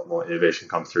see a lot more innovation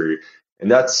come through. And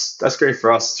that's great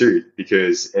for us too,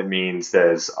 because it means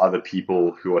there's other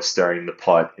people who are stirring the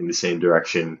pot in the same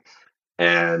direction,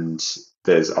 and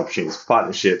there's opportunities for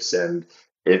partnerships. And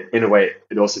in a way,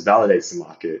 it also validates the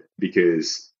market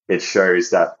because it shows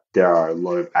that there are a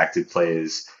lot of active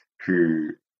players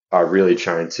who are really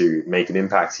trying to make an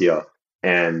impact here,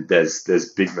 and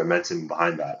there's big momentum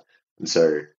behind that. And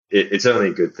so it's only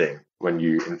a good thing when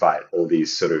you invite all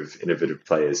these sort of innovative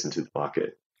players into the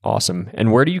market. Awesome.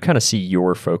 And where do you kind of see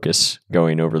your focus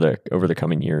going over the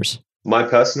coming years? My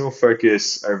personal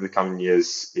focus over the coming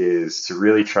years is to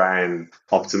really try and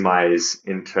optimize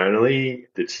internally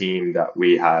the team that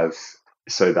we have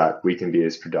so that we can be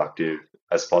as productive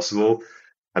as possible.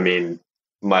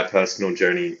 My personal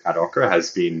journey at Okra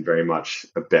has been very much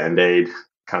a Band-Aid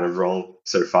kind of role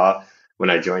so far.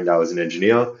 When I joined, I was an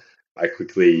engineer. I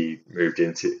quickly moved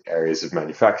into areas of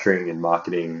manufacturing and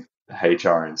marketing,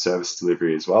 HR and service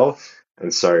delivery as well.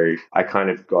 And so I kind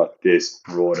of got this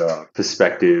broader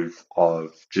perspective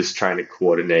of just trying to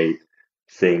coordinate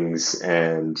things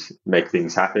and make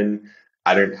things happen.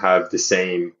 I don't have the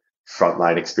same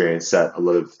frontline experience that a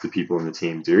lot of the people in the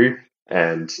team do.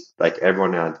 And like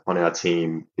everyone on our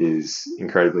team is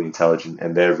incredibly intelligent,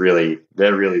 and they're really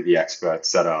the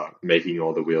experts that are making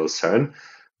all the wheels turn.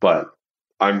 But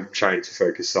I'm trying to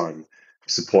focus on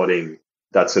supporting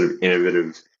that sort of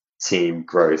innovative team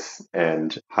growth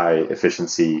and high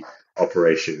efficiency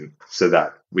operation so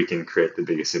that we can create the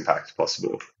biggest impact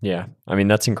possible. Yeah. I mean,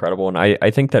 that's incredible. And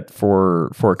I think that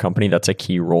for a company, that's a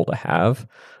key role to have,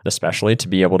 especially to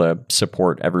be able to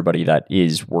support everybody that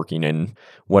is working in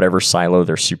whatever silo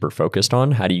they're super focused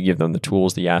on. How do you give them the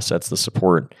tools, the assets, the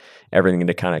support, everything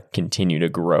to kind of continue to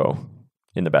grow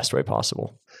in the best way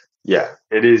possible? Yeah,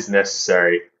 it is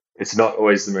necessary. It's not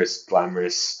always the most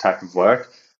glamorous type of work,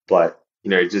 but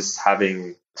just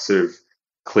having sort of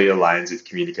clear lines of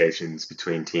communications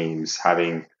between teams,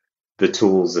 having the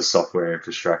tools, the software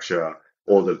infrastructure,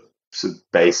 all the sort of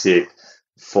basic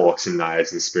forks and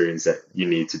knives and spoons that you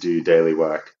need to do daily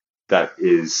work, that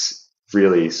is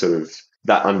really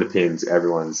that underpins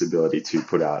everyone's ability to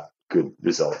put out good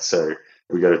results. So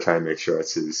we got to try and make sure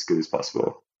it's as good as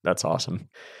possible. That's awesome.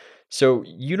 So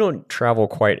you don't travel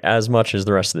quite as much as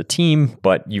the rest of the team,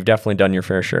 but you've definitely done your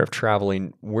fair share of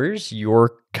traveling. Where's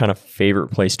your kind of favorite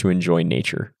place to enjoy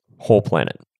nature? Whole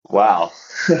planet. Wow.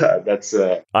 That's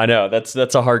I know, that's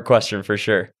a hard question for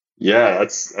sure. Yeah,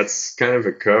 that's kind of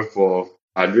a curveball.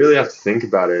 I'd really have to think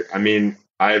about it. I mean,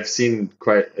 I've seen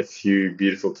quite a few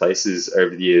beautiful places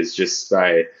over the years just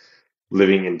by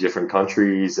living in different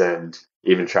countries and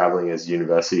even traveling as a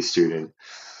university student.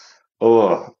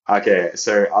 Oh, okay.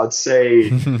 So I'd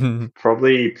say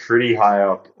probably pretty high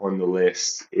up on the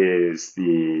list is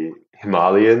the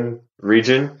Himalayan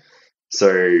region.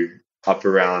 So up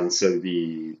around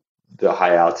the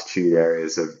high altitude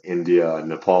areas of India and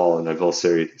Nepal, and I've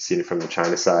also seen it from the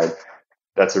China side.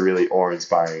 That's a really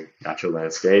awe-inspiring natural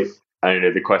landscape. I don't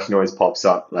know, the question always pops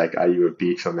up, like, are you a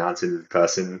beach or mountain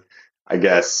person? I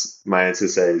guess my answer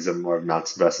is I'm more of a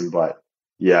mountain person, but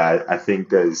yeah, I think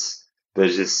there's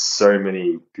just so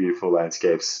many beautiful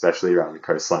landscapes, especially around the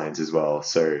coastlines as well.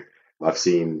 So I've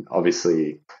seen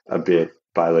obviously a bit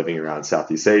by living around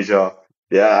Southeast Asia.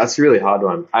 Yeah, that's a really hard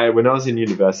one. When I was in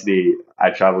university,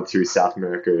 I traveled through South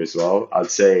America as well. I'd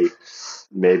say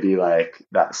maybe like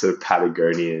that sort of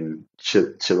Patagonian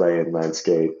Chilean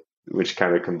landscape, which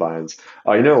kind of combines.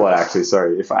 Oh, you know what? Actually,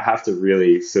 sorry, if I have to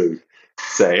really sort of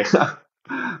say,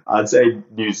 I'd say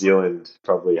New Zealand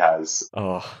probably has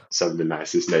some of the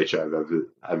nicest nature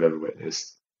I've ever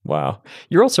witnessed. Wow,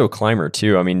 you're also a climber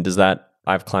too. I mean,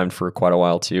 I've climbed for quite a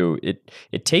while too.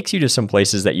 It takes you to some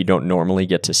places that you don't normally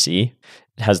get to see.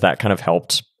 Has that kind of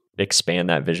helped expand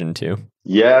that vision too?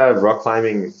 Yeah, rock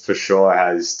climbing for sure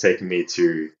has taken me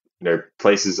to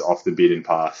places off the beaten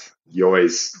path. You're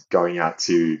always going out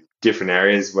to different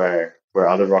areas where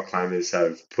other rock climbers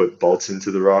have put bolts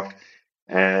into the rock,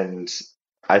 and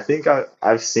I think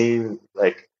I've seen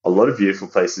like a lot of beautiful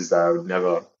places that I would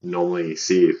never normally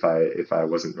see if I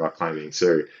wasn't rock climbing.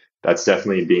 So that's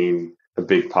definitely been a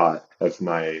big part of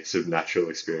my sort of natural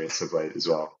experience of late as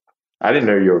well. I didn't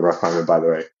know you were a rock climber, by the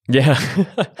way. Yeah.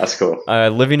 That's cool.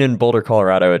 Living in Boulder,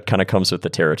 Colorado, it kind of comes with the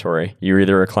territory. You're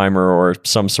either a climber or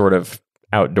some sort of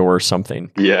outdoor something.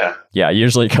 Yeah. Yeah,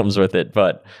 usually it comes with it.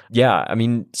 But yeah, I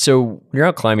mean, so when you're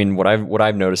out climbing, what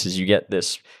I've noticed is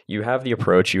you have the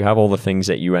approach, you have all the things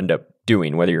that you end up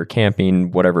doing, whether you're camping,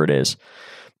 whatever it is.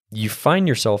 You find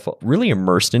yourself really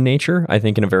immersed in nature, I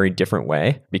think, in a very different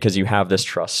way, because you have this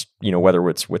trust, whether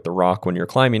it's with the rock when you're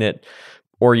climbing it,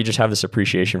 or you just have this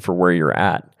appreciation for where you're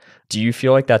at. Do you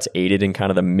feel like that's aided in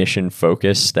kind of the mission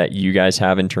focus that you guys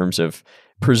have in terms of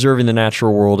preserving the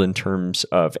natural world in terms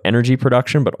of energy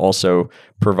production, but also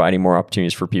providing more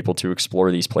opportunities for people to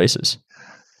explore these places?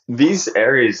 These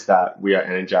areas that we are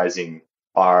energizing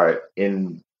are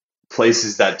in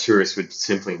places that tourists would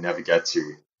simply never get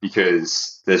to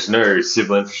because there's no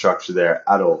civil infrastructure there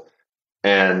at all.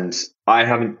 And I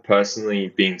haven't personally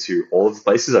been to all of the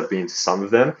places. I've been to some of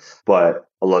them, but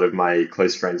a lot of my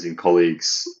close friends and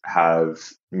colleagues have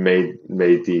made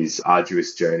these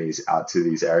arduous journeys out to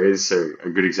these areas. So a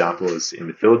good example is in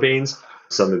the Philippines,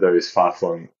 some of those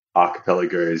far-flung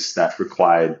archipelagos that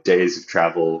required days of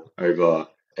travel over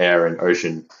air and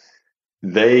ocean.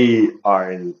 They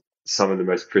are in some of the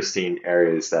most pristine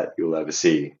areas that you'll ever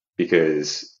see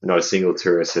because not a single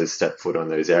tourist has stepped foot on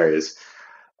those areas.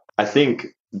 I think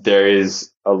there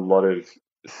is a lot of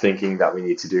thinking that we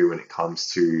need to do when it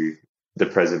comes to the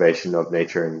preservation of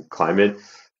nature and climate.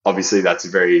 Obviously, that's a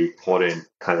very important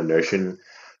kind of notion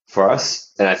for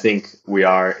us. And I think we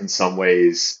are in some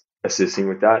ways assisting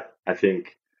with that. I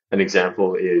think an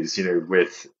example is,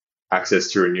 with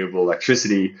access to renewable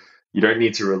electricity, you don't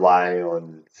need to rely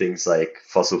on things like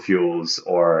fossil fuels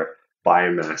or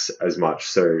biomass as much.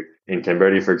 So in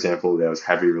Cambodia, for example, there was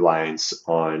heavy reliance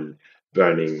on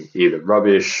burning either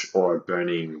rubbish or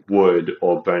burning wood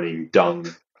or burning dung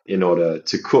in order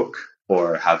to cook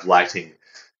or have lighting.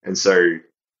 And so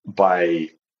by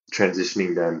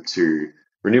transitioning them to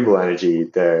renewable energy,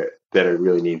 they don't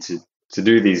really need to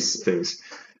do these things.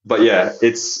 But yeah,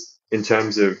 it's in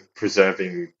terms of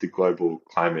preserving the global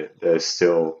climate, there's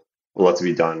still a lot to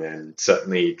be done. And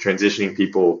certainly transitioning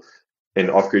people in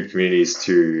off-grid communities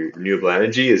to renewable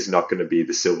energy is not going to be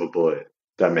the silver bullet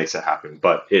that makes it happen.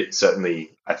 But it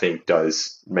certainly, I think,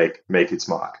 does make its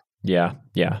mark. Yeah,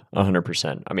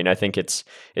 100%. I mean, I think it's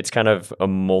kind of a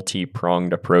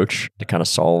multi-pronged approach to kind of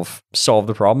solve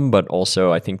the problem, but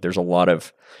also I think there's a lot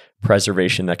of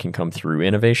preservation that can come through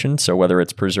innovation. So whether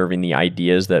it's preserving the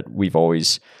ideas that we've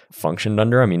always functioned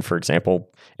under, I mean, for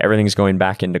example, everything's going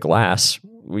back into glass.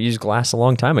 We used glass a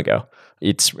long time ago.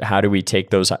 It's how do we take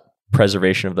those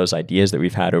preservation of those ideas that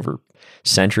we've had over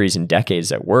centuries and decades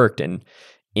that worked and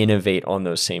innovate on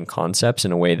those same concepts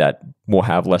in a way that will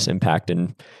have less impact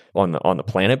on the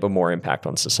planet, but more impact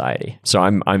on society. So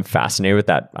I'm fascinated with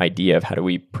that idea of how do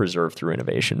we preserve through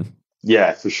innovation.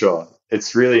 Yeah, for sure.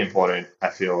 It's really important, I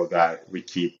feel, that we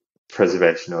keep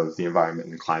preservation of the environment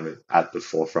and climate at the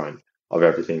forefront of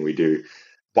everything we do.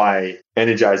 By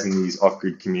energizing these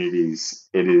off-grid communities,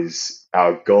 it is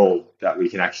our goal that we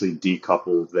can actually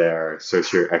decouple their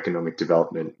socioeconomic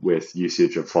development with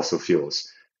usage of fossil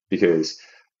fuels, because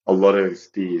a lot of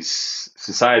these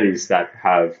societies that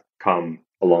have come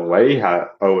a long way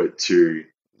owe it to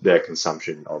their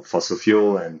consumption of fossil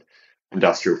fuel and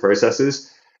industrial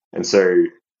processes. And so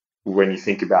when you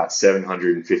think about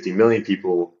 750 million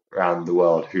people around the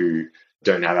world who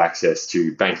don't have access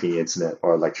to banking, internet,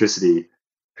 or electricity,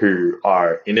 who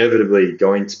are inevitably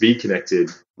going to be connected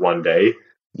one day,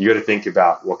 you got to think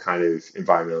about what kind of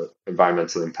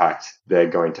environmental impact they're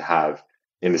going to have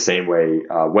in the same way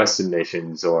Western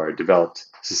nations or developed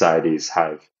societies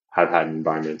have had an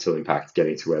environmental impact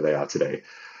getting to where they are today.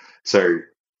 So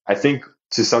I think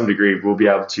to some degree, we'll be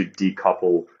able to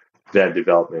decouple their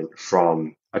development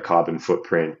from a carbon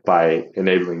footprint by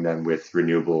enabling them with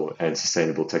renewable and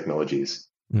sustainable technologies.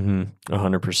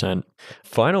 100%.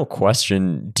 Final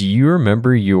question. Do you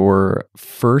remember your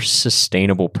first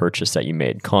sustainable purchase that you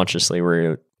made consciously, where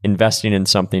you're investing in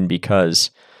something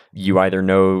because you either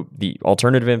know the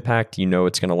alternative impact, you know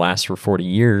it's going to last for 40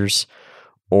 years,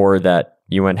 or that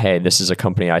you went, hey, this is a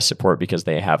company I support because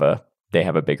they have a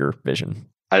bigger vision?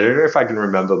 I don't know if I can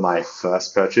remember my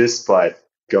first purchase, but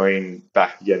going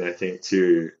back again, I think,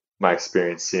 to my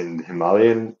experience in the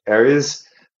Himalayan areas,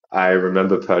 I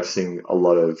remember purchasing a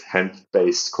lot of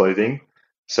hemp-based clothing.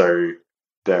 So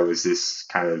there was this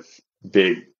kind of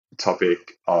big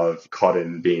topic of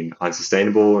cotton being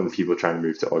unsustainable and people trying to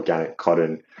move to organic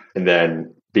cotton. And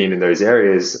then being in those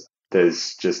areas,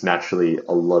 there's just naturally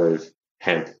a lot of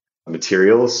hemp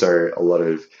material. So a lot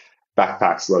of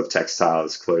backpacks, a lot of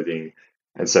textiles, clothing.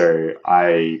 And so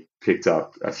I picked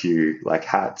up a few like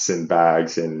hats and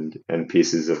bags and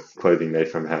pieces of clothing made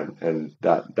from hemp. And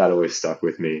that always stuck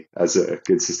with me as a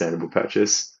good sustainable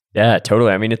purchase. Yeah,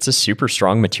 totally. I mean, it's a super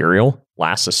strong material,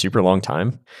 lasts a super long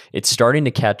time. It's starting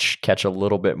to catch a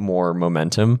little bit more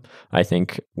momentum, I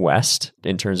think, west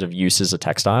in terms of use as a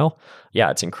textile. Yeah,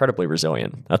 it's incredibly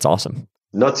resilient. That's awesome.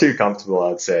 Not too comfortable,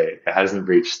 I'd say. It hasn't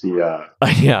reached the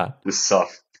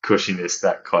soft cushiness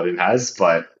that cotton has,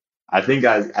 but I think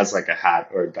as like a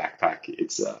hat or a backpack,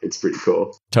 it's pretty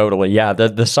cool. Totally. Yeah.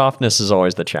 The softness is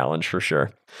always the challenge for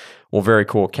sure. Well, very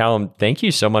cool. Callum, thank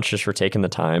you so much just for taking the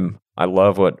time. I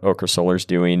love what Okra Solar is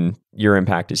doing. Your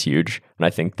impact is huge. And I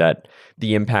think that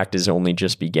the impact is only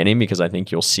just beginning, because I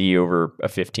think you'll see over a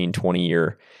 15, 20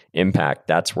 year impact.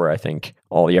 That's where I think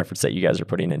all the efforts that you guys are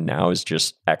putting in now is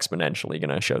just exponentially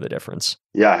going to show the difference.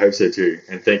 Yeah, I hope so too.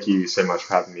 And thank you so much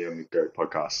for having me on the GOAT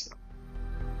podcast.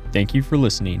 Thank you for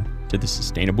listening to the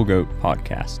Sustainable Goat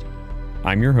podcast.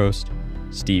 I'm your host,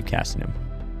 Steve Castanham.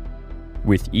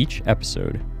 With each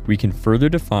episode, we can further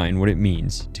define what it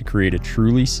means to create a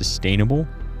truly sustainable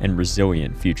and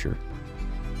resilient future.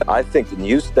 I think the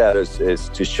new status is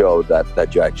to show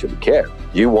that you actually care.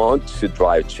 You want to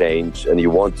drive change and you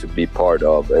want to be part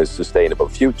of a sustainable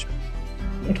future.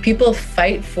 People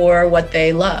fight for what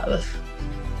they love.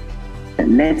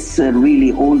 Let's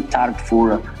really all target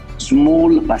for a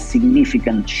small but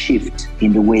significant shift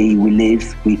in the way we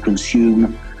live, we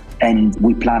consume, and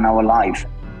we plan our life.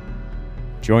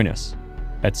 Join us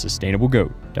at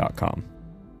sustainablegoat.com.